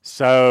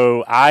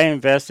 So I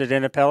invested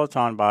in a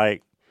Peloton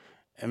bike.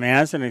 I mean,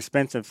 that's an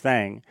expensive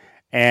thing.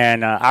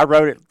 And I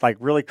rode it like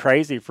really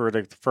crazy for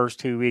the first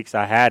 2 weeks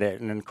I had it.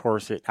 And then, of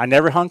course, I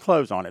never hung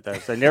clothes on it, though.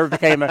 So it never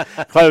became a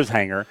clothes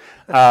hanger.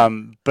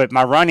 But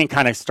my running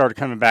kind of started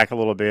coming back a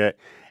little bit.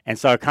 And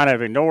so I kind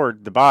of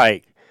ignored the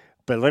bike.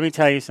 But let me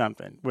tell you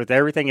something. With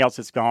everything else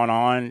that's gone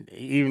on,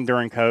 even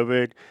during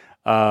COVID,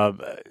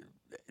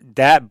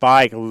 that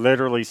bike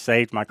literally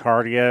saved my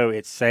cardio.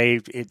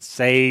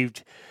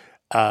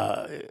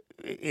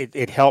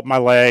 It helped my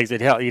legs.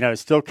 It helped, it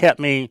still kept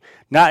me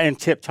not in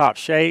tip-top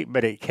shape,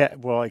 but it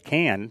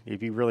can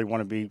if you really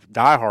want to be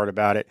diehard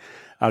about it,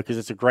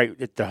 because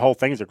the whole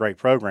thing is a great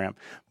program,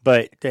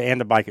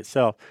 and the bike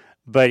itself.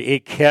 But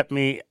it kept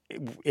me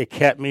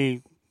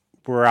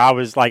where I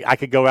was like, I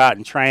could go out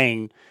and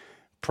train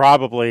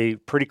probably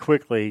pretty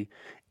quickly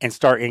and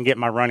start and get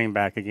my running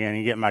back again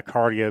and get my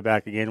cardio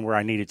back again where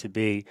I needed to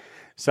be.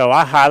 So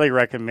I highly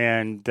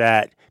recommend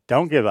that.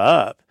 Don't give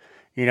up.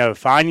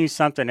 Find you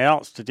something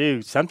else to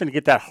do, something to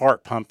get that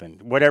heart pumping.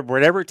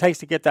 Whatever it takes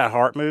to get that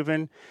heart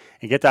moving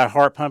and get that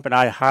heart pumping,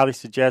 I highly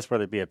suggest,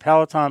 whether it be a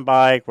Peloton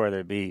bike, whether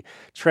it be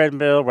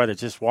treadmill, whether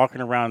it's just walking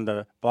around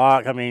the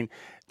block. I mean,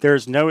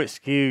 there's no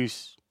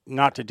excuse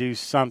not to do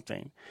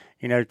something,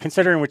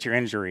 considering what your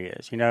injury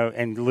is,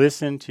 and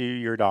listen to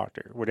your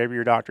doctor. Whatever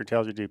your doctor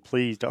tells you to do,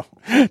 please don't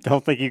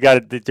think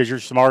that you're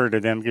smarter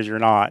than them, because you're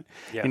not.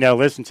 Yeah.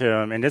 Listen to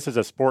them. And this is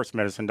a sports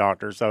medicine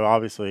doctor, so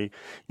obviously,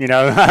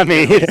 I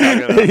mean,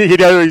 you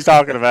know what he's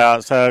talking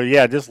about. So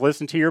yeah, just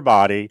listen to your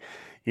body.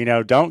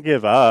 Don't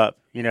give up.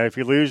 If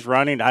you lose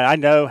running, I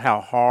know how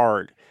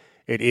hard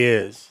it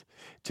is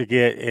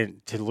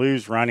to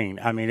lose running.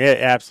 I mean, it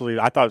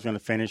absolutely. I thought it was going to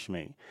finish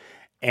me.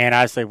 And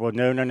I say, well,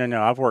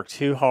 no. I've worked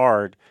too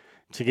hard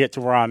to get to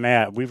where I'm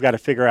at. We've got to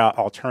figure out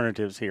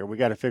alternatives here. We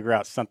got to figure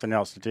out something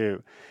else to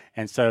do.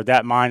 And so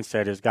that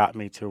mindset has got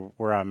me to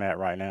where I'm at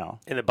right now.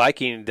 And the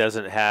biking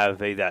doesn't have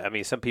that. I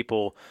mean, some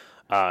people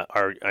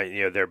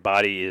their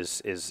body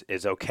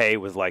is okay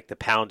with like the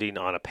pounding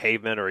on a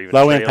pavement or even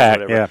low trails impact,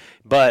 or whatever. yeah.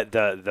 But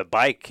the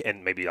bike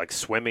and maybe like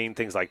swimming,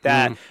 things like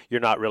that, you're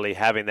not really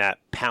having that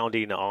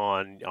pounding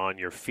on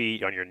your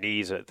feet, on your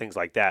knees, things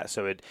like that.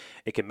 So it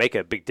can make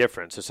a big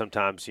difference. So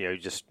sometimes you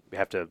just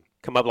have to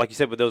come up, like you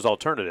said, with those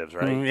alternatives,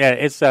 right? Yeah,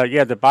 it's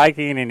the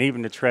biking and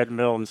even the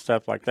treadmill and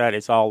stuff like that.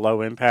 It's all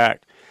low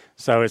impact,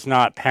 so it's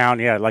not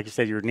pounding. Yeah, like you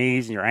said, your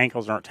knees and your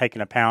ankles aren't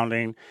taking a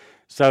pounding.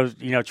 So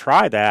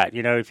try that.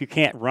 If you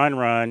can't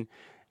run,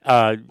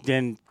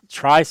 then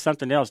try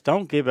something else.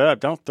 Don't give up.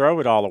 Don't throw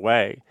it all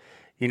away.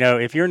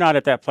 If you're not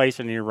at that place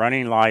in your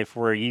running life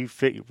where you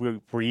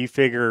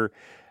figure,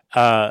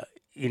 oh,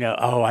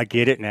 I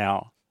get it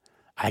now.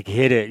 I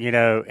get it,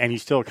 and you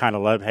still kind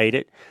of hate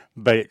it.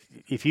 But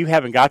if you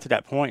haven't got to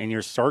that point and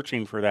you're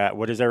searching for that,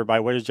 what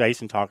is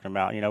Jason talking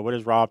about? What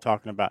is Rob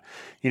talking about?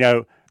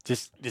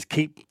 Just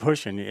keep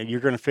pushing. You're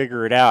going to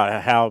figure it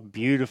out, how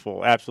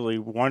beautiful, absolutely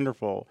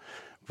wonderful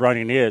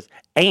running is.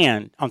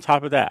 And on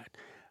top of that,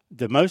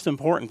 the most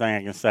important thing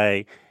I can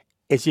say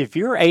is if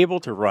you're able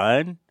to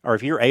run or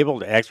if you're able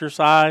to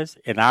exercise,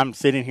 and I'm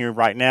sitting here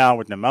right now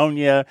with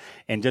pneumonia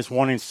and just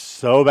wanting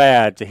so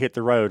bad to hit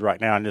the road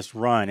right now and just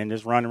run.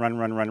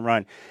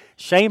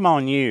 Shame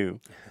on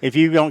you if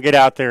you don't get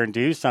out there and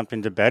do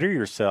something to better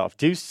yourself.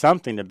 Do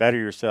something to better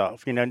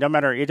yourself. No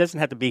matter, it doesn't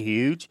have to be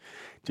huge.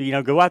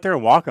 Go out there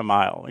and walk a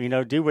mile,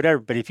 do whatever.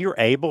 But if you're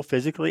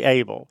physically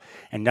able,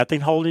 and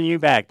nothing holding you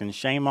back, then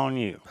shame on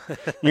you.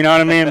 You know what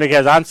I mean?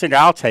 Because I'm sitting there,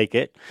 I'll take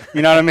it.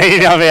 You know what I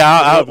mean?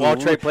 I'll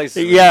trade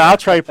places. Yeah, I'll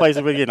trade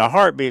places with you in a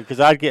heartbeat because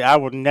I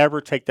would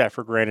never take that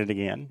for granted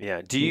again.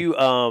 Yeah. Do you,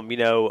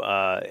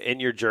 in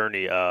your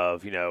journey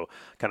of,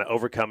 kind of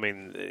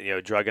overcoming,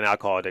 drug and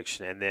alcohol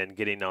addiction and then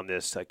getting on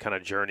this kind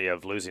of journey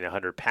of losing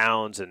 100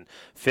 pounds and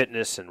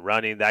fitness and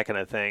running, that kind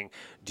of thing,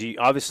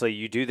 obviously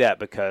you do that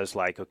because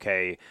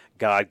okay,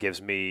 God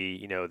gives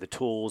me, the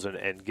tools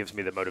and gives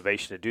me the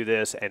motivation to do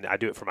this, and I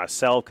do it for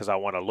myself because I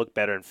want to look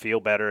better and feel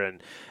better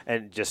and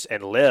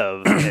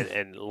live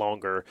and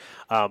longer.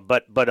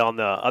 But on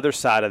the other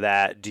side of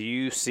that, do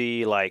you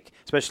see,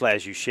 especially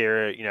as you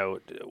share it,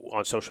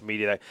 on social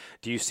media,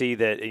 do you see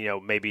that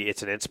maybe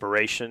it's an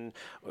inspiration,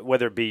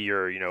 whether it be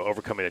your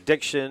overcoming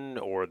addiction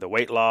or the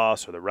weight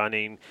loss or the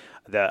running,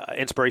 the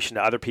inspiration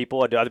to other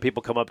people? Do other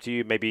people come up to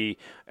you, maybe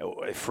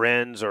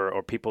friends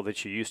or people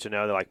that you used to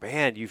know? They're like,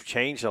 man, you've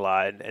changed a lot.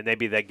 And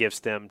maybe that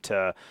gives them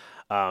to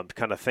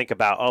kind of think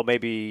about, oh,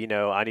 maybe,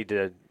 I need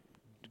to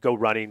go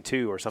running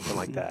too or something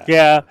like that.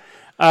 Yeah.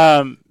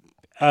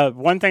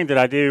 One thing that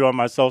I do on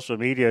my social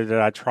media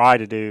that I try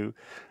to do,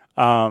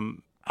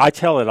 I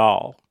tell it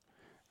all.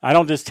 I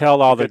don't just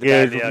tell all the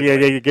good.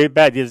 Good,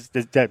 bad is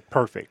that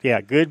perfect. Yeah,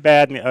 good,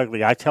 bad, and the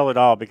ugly. I tell it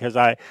all because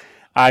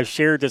I've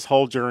shared this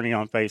whole journey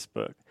on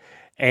Facebook,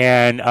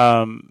 and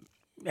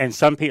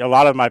some people, a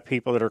lot of my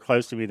people that are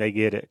close to me, they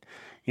get it,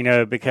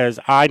 because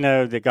I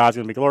know that God's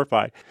going to be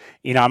glorified.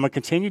 I'm going to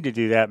continue to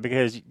do that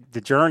because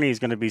the journey is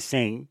going to be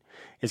seen.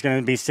 It's going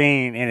to be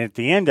seen, and at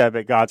the end of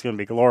it, God's going to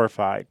be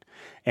glorified,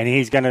 and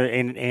He's going to,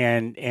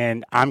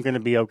 and I'm going to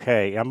be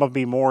okay. I'm going to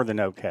be more than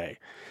okay.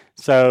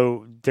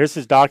 So this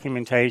is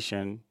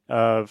documentation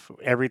of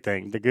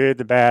everything, the good,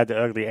 the bad, the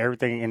ugly,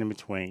 everything in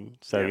between.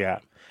 So, yeah.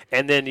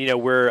 And then,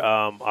 we're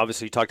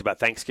obviously you talked about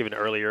Thanksgiving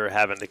earlier,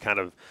 having to kind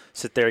of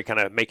sit there and kind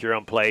of make your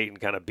own plate and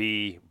kind of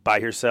be by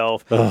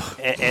yourself.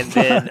 And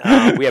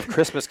then we have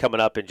Christmas coming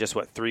up in just,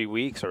 3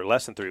 weeks or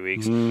less than 3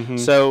 weeks. Mm-hmm.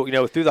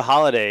 So, through the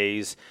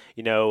holidays,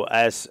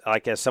 as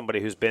somebody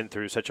who's been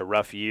through such a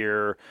rough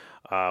year,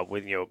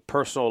 with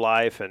personal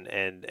life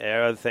and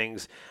other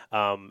things,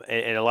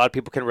 and a lot of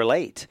people can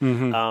relate.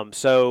 Mm-hmm.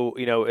 So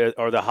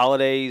are the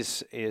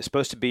holidays is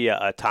supposed to be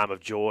a time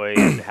of joy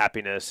and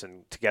happiness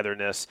and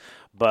togetherness,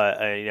 but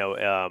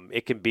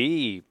it can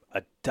be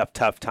a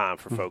tough time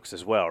for folks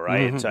as well,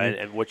 right?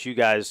 Mm-hmm. And what you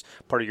guys,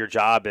 part of your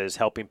job is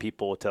helping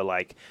people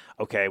to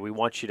okay, we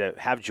want you to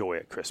have joy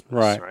at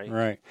Christmas,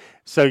 right?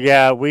 So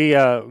yeah, we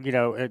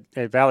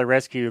at Valley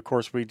Rescue, of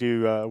course, we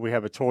do we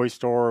have a toy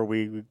store.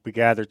 We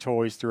gather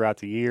toys throughout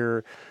the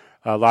year.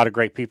 A lot of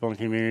great people in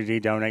the community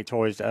donate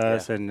toys to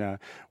us, and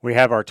we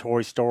have our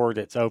toy store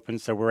that's open,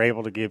 so we're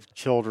able to give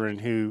children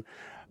who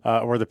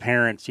or the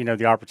parents,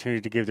 the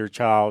opportunity to give their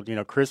child,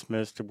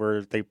 Christmas to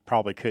where they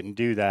probably couldn't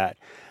do that.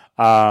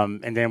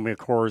 And then we, of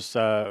course,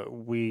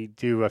 we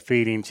do a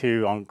feeding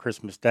too on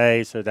Christmas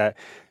Day,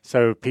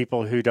 so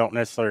people who don't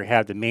necessarily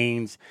have the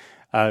means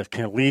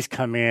can at least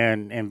come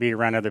in and be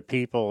around other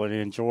people and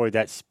enjoy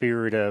that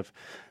spirit of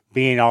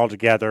being all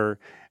together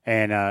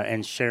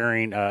and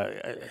sharing,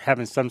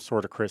 having some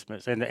sort of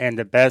Christmas. And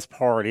the best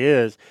part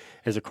is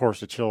of course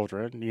the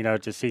children.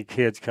 To see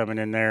kids coming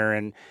in there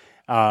and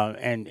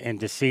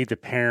to see the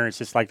parents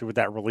just with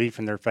that relief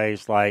in their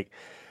face,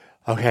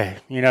 okay,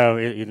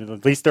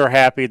 at least they're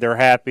happy.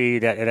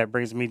 That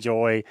brings me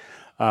joy.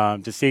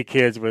 To see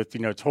kids with,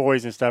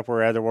 toys and stuff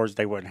where otherwise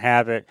they wouldn't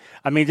have it.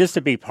 I mean, just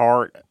to be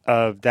part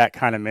of that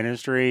kind of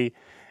ministry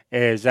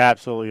is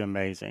absolutely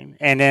amazing.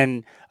 And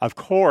then, of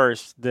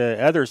course,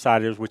 the other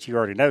side is, which you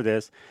already know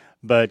this,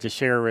 but to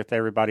share with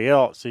everybody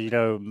else.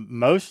 So,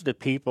 most of the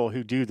people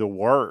who do the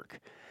work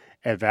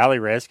at Valley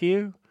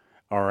Rescue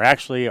are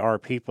actually our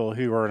people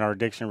who are in our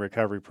addiction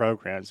recovery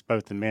programs,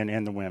 both the men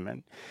and the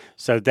women.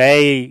 So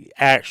they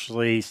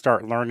actually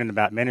start learning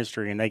about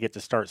ministry, and they get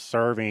to start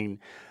serving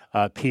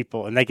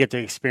people, and they get to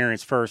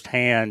experience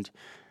firsthand,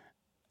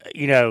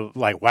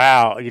 like,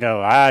 wow,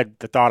 I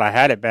thought I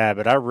had it bad,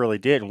 but I really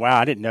didn't. Wow,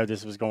 I didn't know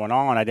this was going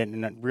on. I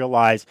didn't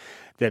realize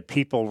that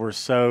people were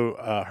so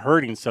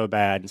hurting so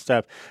bad and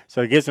stuff.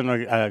 So it gives them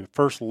a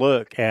first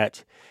look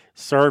at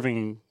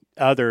serving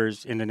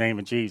others in the name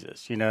of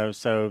Jesus,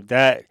 So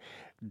that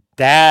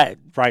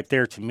right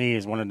there to me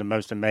is one of the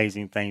most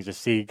amazing things, to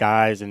see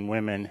guys and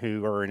women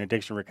who are in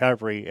addiction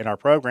recovery in our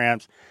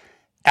programs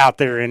out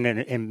there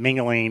and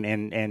mingling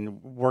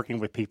and working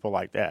with people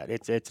like that.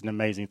 It's an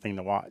amazing thing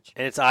to watch.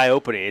 And it's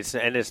eye-opening.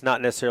 It's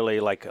not necessarily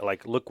like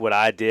look what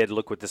I did,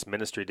 look what this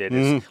ministry did.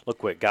 It's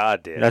look what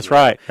God did. That's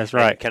right. That's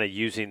right. Kind of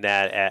using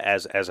that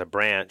as a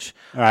branch.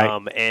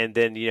 Right. And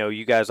then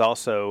you guys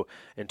also,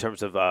 in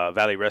terms of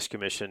Valley Rescue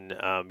Mission,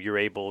 you're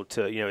able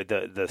to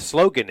the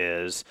slogan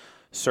is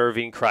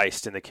serving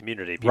Christ in the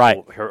community. People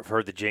right.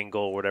 heard the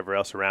jingle or whatever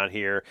else around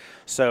here.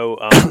 So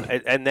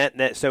and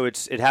that so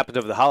it happens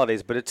over the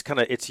holidays, but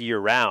it's year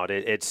round.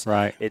 It's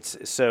right.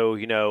 It's so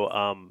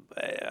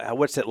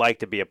what's it like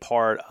to be a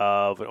part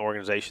of an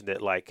organization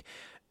that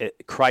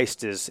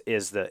Christ is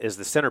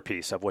the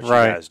centerpiece of what you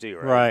guys do,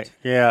 right? Right.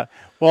 Yeah.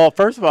 Well,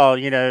 first of all,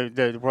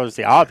 was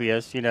the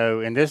obvious,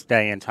 in this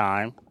day and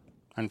time,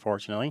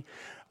 unfortunately.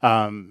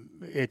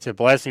 It's a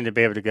blessing to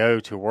be able to go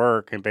to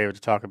work and be able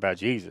to talk about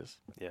Jesus.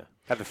 Yeah.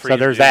 So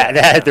there's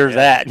that. There's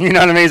that. You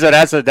know what I mean? So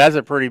that's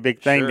a pretty big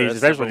thing, sure,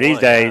 especially these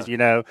days.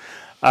 Yeah.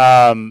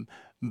 But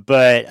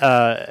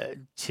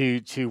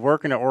to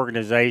work in an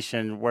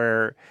organization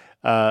where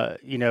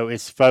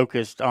is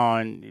focused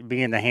on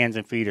being the hands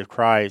and feet of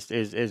Christ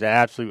is an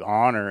absolute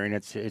honor, and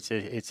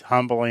it's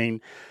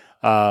humbling.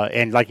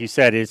 And like you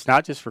said, it's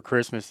not just for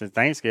Christmas and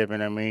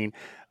Thanksgiving. I mean,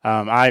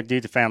 I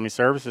do the family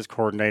services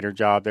coordinator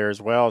job there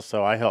as well.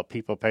 So I help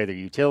people pay their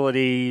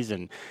utilities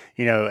and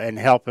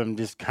help them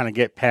just kind of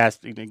get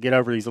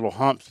over these little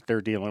humps that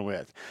they're dealing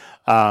with.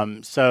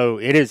 So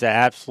it is an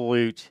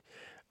absolute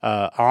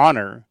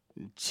honor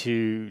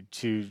to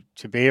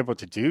be able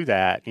to do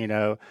that,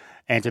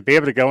 and to be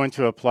able to go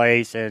into a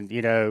place and,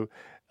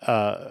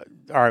 all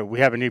right, we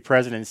have a new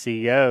president and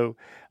CEO.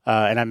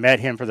 And I met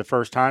him for the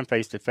first time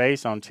face to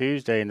face on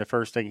Tuesday, and the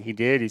first thing he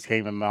did, he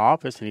came in my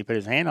office and he put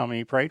his hand on me.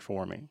 He prayed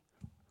for me.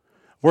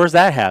 Where's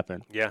that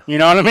happen? Yeah, you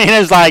know what I mean.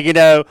 It's like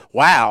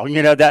wow,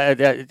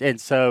 that,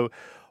 and so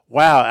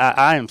wow,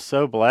 I am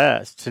so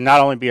blessed to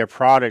not only be a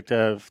product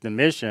of the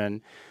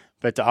mission,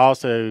 but to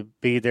also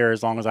be there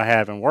as long as I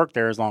have and work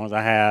there as long as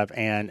I have,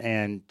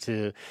 and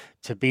to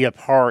be a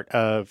part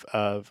of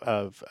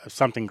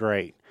something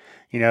great.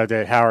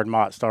 That Howard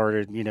Mott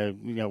started,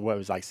 what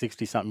was like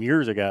 60-something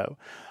years ago.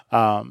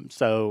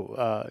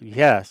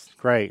 Yes,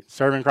 great.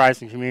 Serving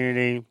Christ and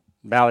community,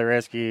 Valley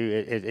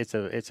Rescue,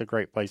 it's a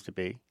great place to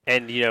be.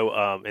 And,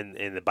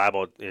 in the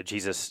Bible,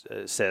 Jesus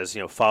says,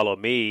 follow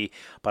me.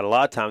 But a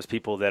lot of times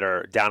people that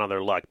are down on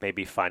their luck,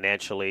 maybe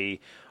financially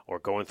or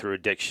going through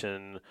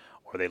addiction,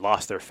 or they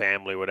lost their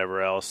family,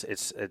 whatever else.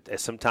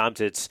 Sometimes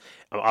it's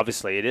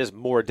obviously it is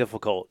more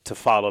difficult to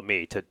follow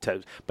me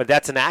but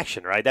that's an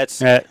action, right?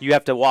 That's you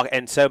have to walk,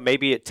 and so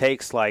maybe it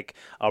takes like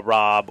a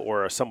Rob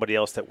or somebody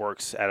else that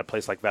works at a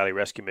place like Valley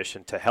Rescue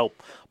Mission to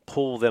help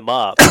pull them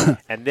up,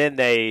 and then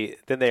they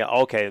have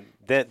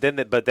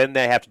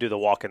to do the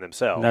walking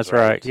themselves. That's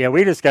right. Yeah,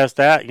 we discussed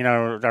that.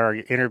 Our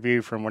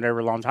interview from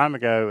whatever long time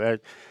ago.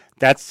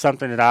 That's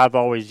something that I've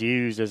always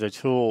used as a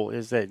tool.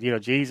 Is that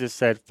Jesus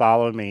said,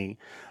 "Follow me."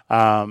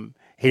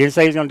 He didn't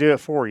say he's going to do it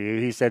for you.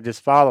 He said,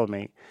 just follow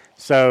me.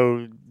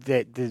 So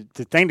the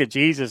thing that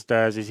Jesus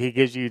does is he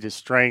gives you the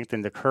strength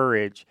and the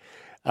courage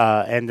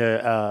and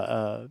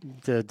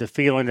the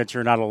feeling that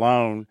you're not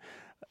alone.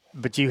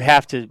 But you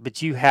have to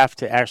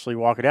actually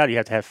walk it out. You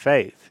have to have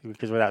faith,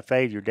 because without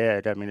faith, you're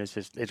dead. I mean,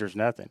 there's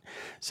nothing.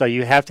 So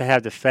you have to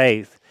have the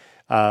faith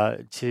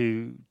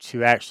to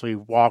actually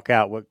walk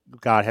out what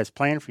God has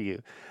planned for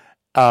you.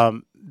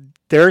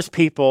 There's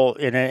people,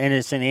 and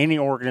it's in any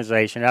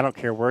organization, I don't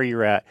care where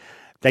you're at,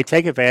 they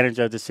take advantage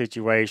of the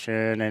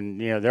situation,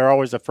 and they're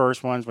always the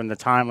first ones when the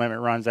time limit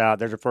runs out.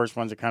 They're the first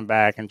ones to come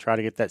back and try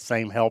to get that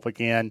same help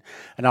again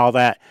and all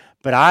that.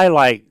 But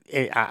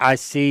I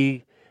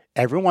see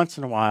every once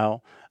in a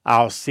while,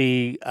 I'll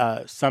see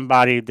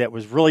somebody that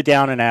was really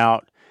down and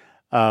out.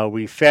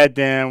 We fed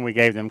them, we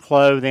gave them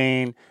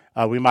clothing,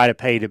 we might have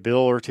paid a bill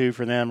or two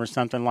for them or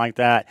something like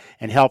that,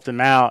 and helped them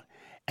out,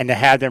 and to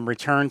have them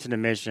return to the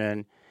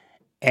mission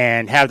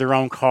and have their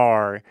own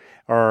car,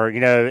 or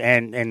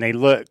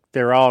and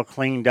they're all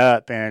cleaned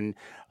up, and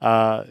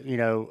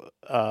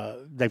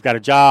they've got a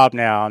job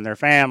now and their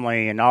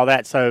family and all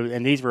that. So,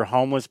 and these were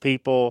homeless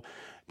people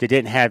that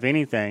didn't have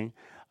anything.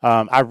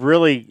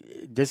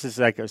 This is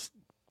like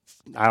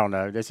I don't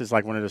know. This is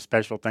like one of the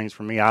special things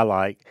for me. I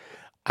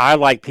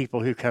like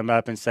people who come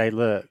up and say,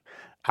 "Look,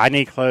 I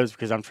need clothes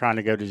because I'm trying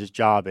to go to this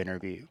job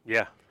interview.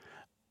 Yeah.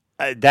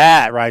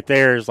 That right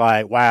there is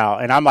like, wow.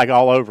 And I'm like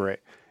all over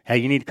it. Hey,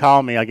 you need to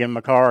call me. I give them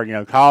a card,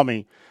 call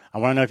me. I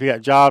want to know if you got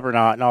a job or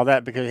not and all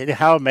that, because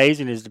how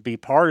amazing it is to be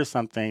part of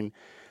something.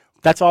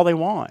 That's all they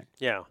want.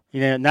 Yeah.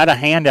 Not a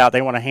handout.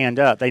 They want a hand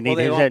up. They need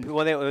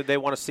they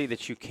want to see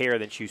that you care,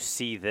 that you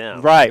see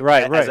them. Right.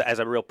 As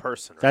a real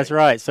person. Right? That's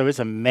right. So it's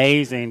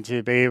amazing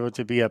to be able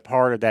to be a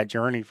part of that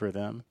journey for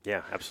them.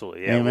 Yeah,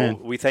 absolutely. Yeah. Amen.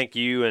 Well, we thank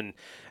you and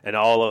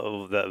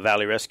all of the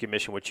Valley Rescue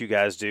Mission, what you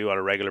guys do on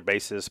a regular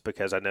basis,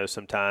 because I know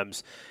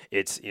sometimes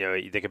it's,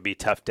 there could be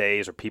tough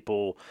days or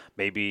people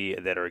maybe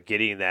that are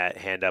getting that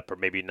hand up or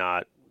maybe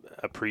not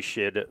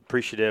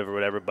appreciative or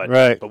whatever, but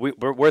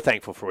we're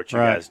thankful for what you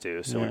guys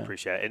do, so we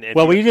appreciate it.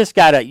 And we just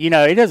gotta,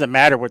 it doesn't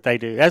matter what they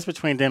do. That's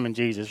between them and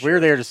Jesus. Sure. We're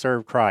there to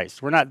serve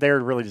Christ. We're not there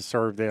really to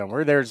serve them.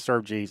 We're there to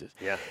serve Jesus.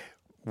 Yeah.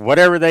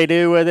 Whatever they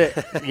do with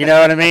it, you know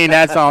what I mean?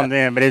 That's on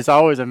them. But it's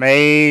always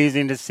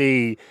amazing to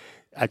see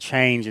a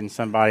change in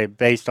somebody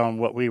based on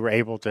what we were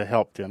able to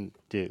help them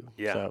do.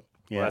 Yeah. So,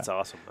 yeah. Well, that's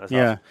awesome.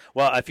 Awesome.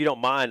 Well, if you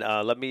don't mind,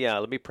 let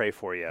me pray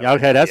for you.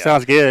 Okay, that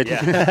sounds good.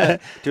 Yeah.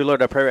 Dear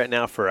Lord, I pray right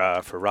now for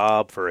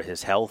Rob, for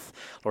his health.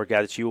 Lord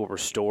God, that you will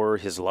restore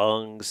his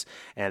lungs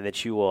and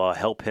that you will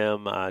help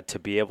him to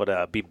be able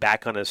to be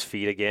back on his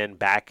feet again,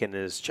 back in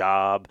his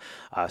job,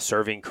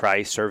 serving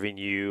Christ, serving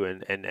you,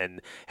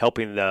 and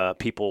helping the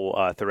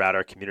people throughout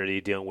our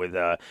community dealing with,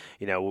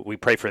 we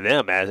pray for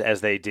them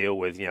as they deal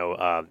with,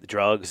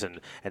 drugs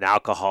and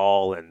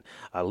alcohol and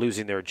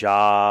losing their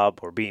job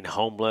or being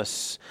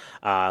homeless.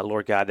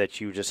 Lord God,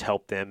 that you just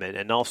help them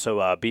and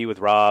also be with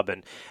Rob,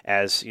 and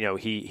as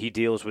he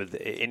deals with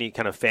any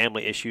kind of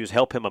family issues,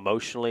 help him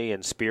emotionally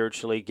and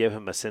spiritually, give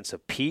him a sense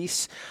of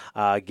peace,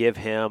 give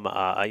him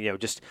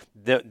just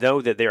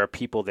know that there are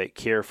people that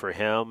care for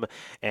him,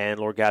 and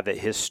Lord God, that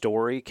his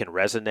story can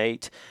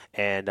resonate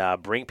and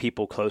bring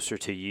people closer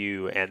to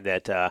you, and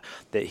that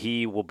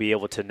he will be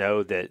able to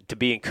know that, to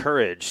be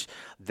encouraged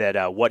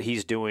that what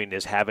he's doing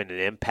is having an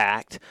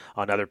impact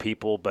on other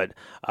people, but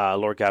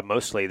Lord God,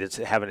 mostly that's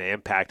having an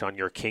impact on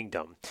your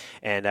kingdom.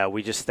 And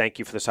we just thank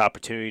you for this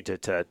opportunity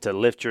to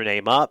lift your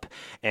name up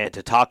and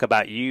to talk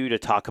about you, to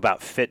talk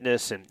about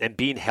fitness and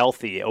being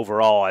healthy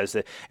overall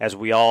as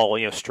we all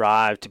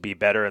strive to be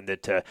better, and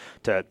that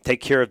to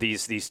take care of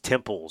these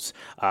temples,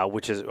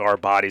 which is our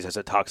bodies, as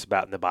it talks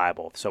about in the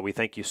Bible. So we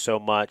thank you so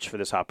much for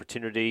this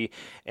opportunity,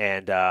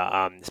 and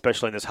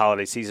especially in this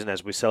holiday season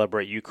as we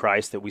celebrate you,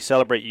 Christ, that we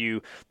celebrate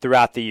you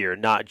throughout the year,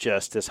 not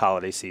just this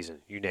holiday season.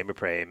 You name it,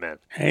 pray, amen.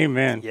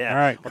 Amen. Yeah. All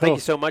right, well, cool. Thank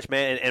you so much,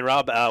 man. And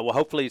Rob, we'll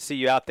hopefully see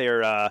you out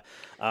there,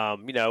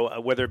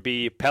 whether it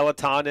be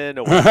Pelotoning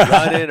or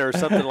running or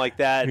something like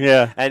that.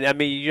 Yeah. And I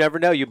mean, you never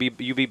know. You'll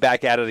be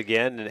back at it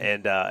again,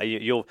 and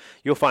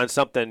you'll find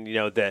something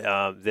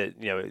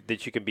that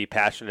you can be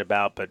passionate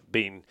about, but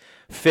being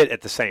fit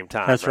at the same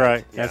time. That's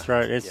right. Yeah. That's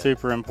right. It's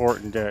super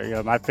important.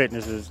 My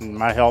fitness and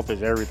my health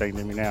is everything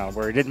to me now.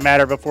 Where it didn't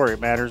matter before, it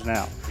matters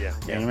now. Yeah.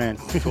 Amen.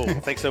 Cool.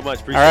 Thanks so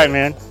much. Appreciate All right, it.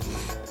 man.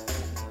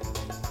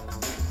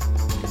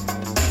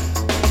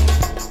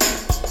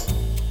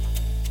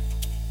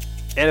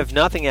 And if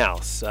nothing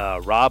else,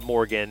 Rob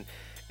Morgan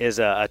is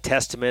a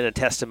testament, a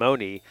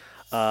testimony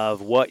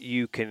of what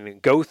you can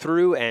go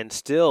through and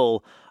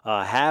still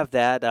have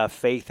that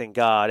faith in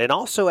God. And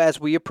also, as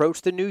we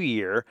approach the new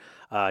year,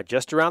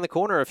 just around the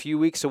corner, a few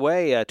weeks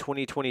away,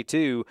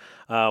 2022,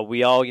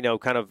 we all,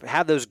 kind of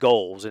have those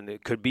goals, and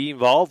it could be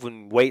involved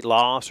in weight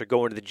loss or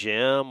going to the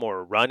gym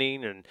or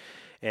running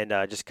and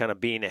just kind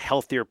of being a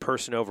healthier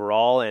person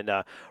overall. And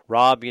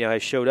Rob,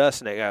 has showed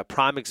us a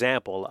prime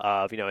example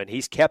of, and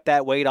he's kept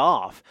that weight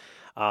off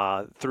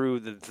through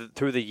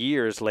the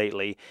years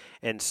lately.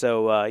 And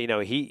so,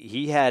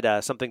 he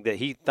had something that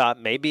he thought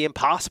may be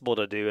impossible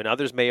to do, and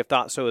others may have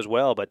thought so as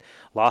well, but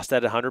lost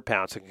that 100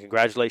 pounds. So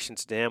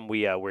congratulations to him.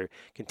 We're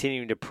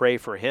continuing to pray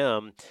for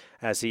him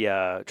as he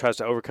tries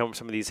to overcome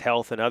some of these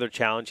health and other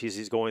challenges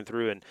he's going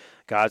through, and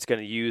God's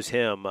going to use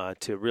him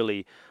to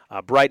really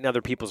brighten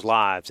other people's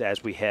lives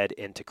as we head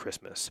into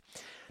Christmas.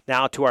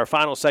 Now to our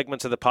final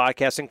segments of the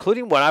podcast,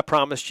 including what I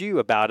promised you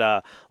about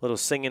a little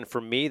singing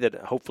from me that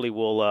hopefully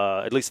will,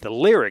 at least the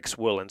lyrics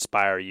will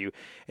inspire you,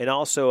 and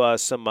also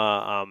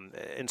some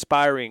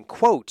inspiring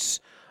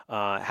quotes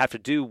have to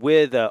do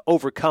with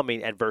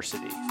overcoming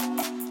adversity.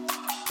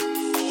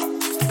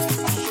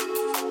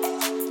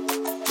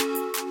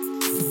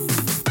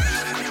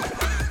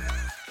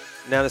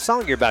 Now the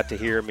song you're about to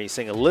hear me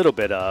sing a little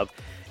bit of,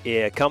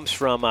 it comes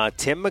from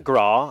Tim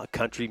McGraw, a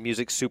country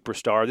music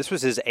superstar. This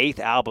was his 8th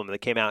album that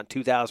came out in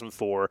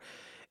 2004,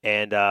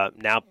 and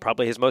now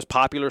probably his most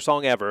popular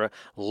song ever,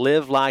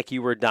 Live Like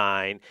You Were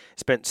Dying.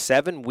 Spent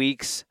 7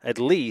 weeks at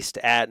least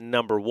at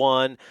number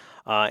 1,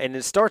 and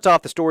it starts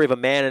off the story of a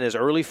man in his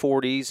early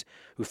 40s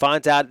who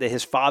finds out that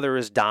his father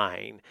is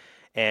dying,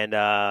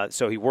 and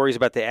so he worries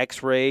about the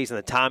x-rays and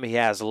the time he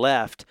has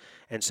left,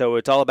 and so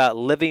it's all about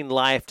living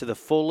life to the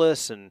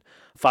fullest and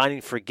finding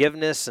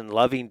forgiveness and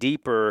loving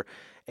deeper.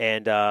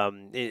 and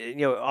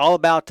all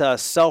about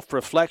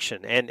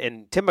self-reflection.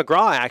 And Tim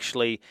McGraw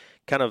actually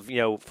kind of,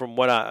 from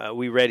what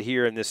we read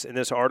here in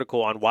this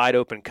article on Wide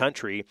Open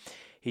Country,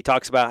 he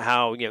talks about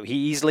how he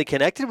easily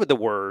connected with the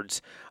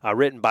words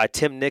written by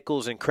Tim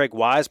Nichols and Craig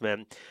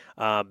Wiseman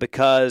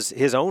because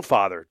his own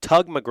father,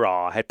 Tug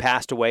McGraw, had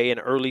passed away in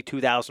early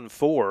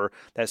 2004,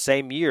 that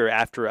same year,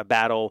 after a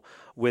battle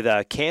with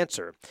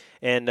cancer.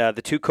 And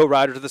the two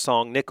co-writers of the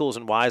song, Nichols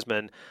and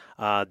Wiseman,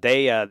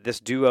 this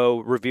duo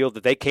revealed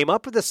that they came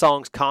up with the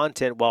song's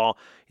content while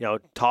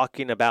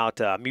talking about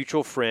a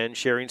mutual friend,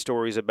 sharing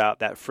stories about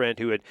that friend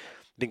who had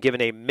been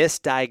given a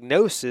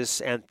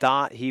misdiagnosis and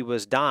thought he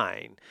was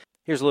dying.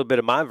 Here's a little bit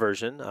of my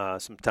version.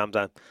 Sometimes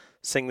I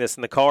sing this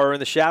in the car or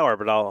in the shower,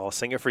 but I'll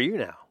sing it for you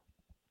now.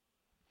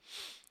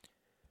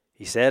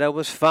 He said I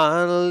was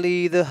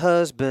finally the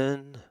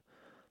husband.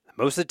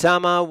 Most of the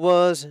time I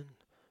wasn't.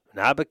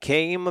 When I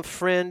became a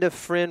friend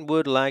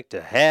would like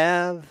to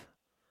have.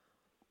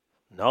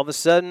 And all of a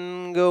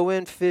sudden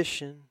going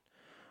fishing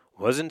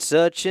wasn't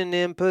such an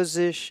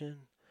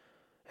imposition.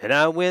 And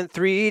I went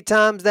 3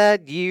 times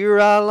that year,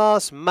 I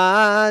lost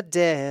my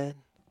dad.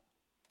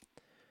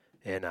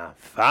 And I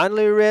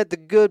finally read the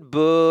good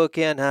book,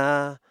 and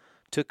I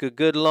took a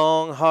good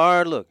long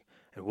hard look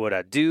at what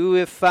I'd do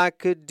if I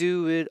could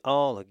do it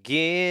all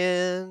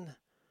again.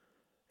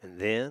 And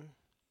then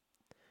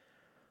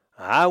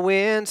I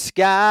went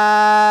skydiving,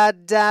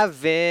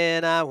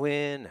 I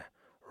went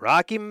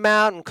Rocky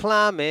Mountain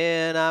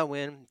climbing, I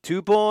went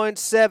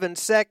 2.7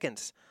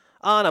 seconds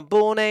on a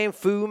bull named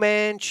Fu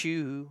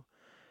Manchu.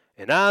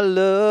 And I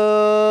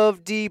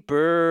loved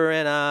deeper,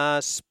 and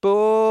I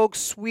spoke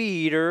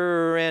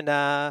sweeter, and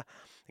I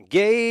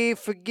gave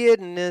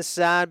forgiveness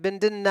I'd been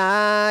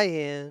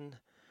denying.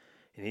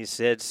 And he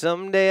said,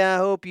 someday I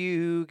hope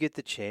you get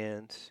the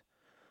chance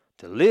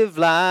to live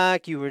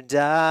like you were dying.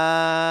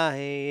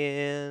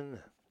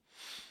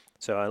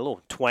 So a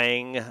little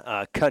twang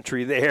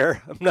country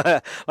there.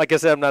 Like I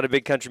said, I'm not a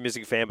big country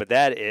music fan, but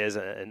that is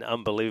an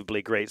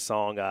unbelievably great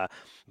song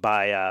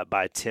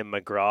by Tim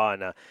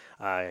McGraw.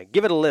 And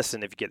give it a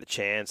listen if you get the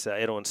chance.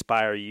 It'll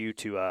inspire you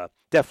to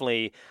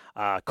definitely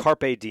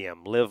carpe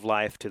diem, live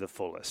life to the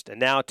fullest. And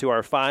now to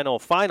our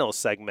final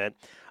segment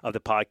of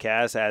the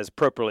podcast, as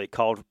appropriately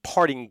called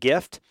Parting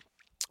Gift.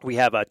 We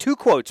have 2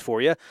 quotes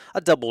for you, a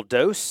double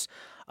dose.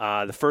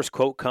 The first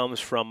quote comes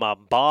from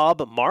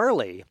Bob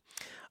Marley,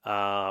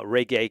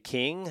 reggae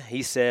king.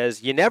 He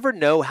says, "You never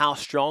know how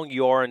strong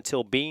you are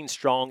until being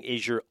strong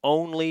is your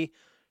only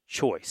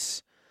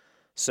choice."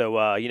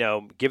 So,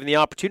 given the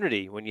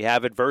opportunity when you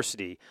have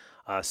adversity,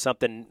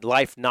 something,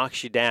 life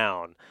knocks you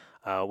down,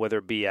 whether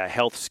it be a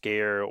health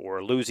scare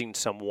or losing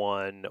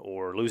someone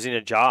or losing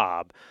a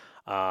job,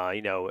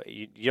 you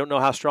don't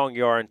know how strong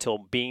you are until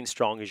being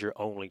strong is your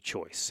only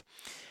choice.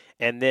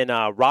 And then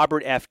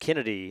Robert F.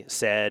 Kennedy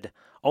said,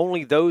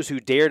 "Only those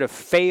who dare to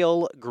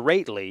fail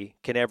greatly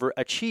can ever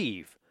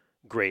achieve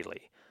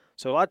greatly."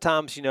 So a lot of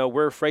times,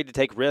 we're afraid to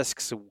take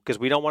risks because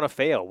we don't want to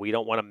fail. We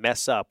don't want to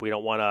mess up. We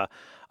don't want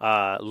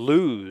to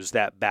lose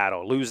that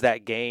battle, lose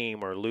that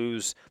game, or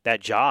lose that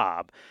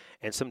job.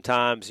 And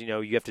sometimes,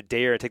 you have to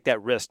dare take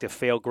that risk to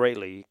fail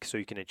greatly so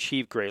you can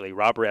achieve greatly.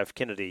 Robert F.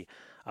 Kennedy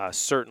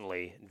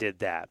certainly did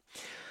that.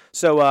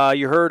 So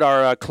you heard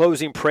our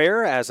closing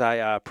prayer as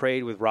I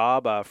prayed with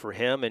Rob for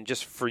him and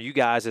just for you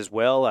guys as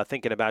well,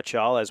 thinking about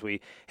y'all as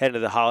we head into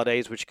the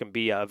holidays, which can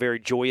be a very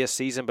joyous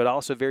season, but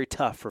also very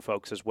tough for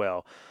folks as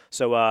well.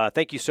 So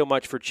thank you so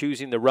much for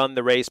choosing the Run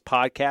the Race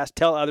podcast.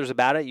 Tell others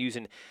about it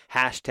using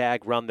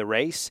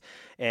 #RunTheRace.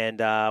 And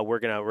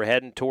we're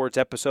heading towards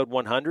episode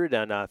 100.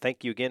 And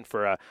thank you again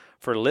for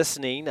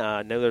listening.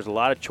 I know there's a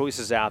lot of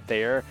choices out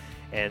there.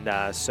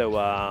 And so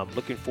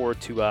looking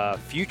forward to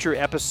future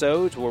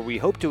episodes where we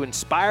hope to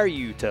inspire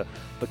you to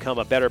become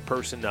a better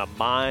person,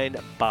 mind,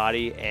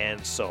 body,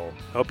 and soul.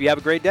 Hope you have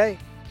a great day.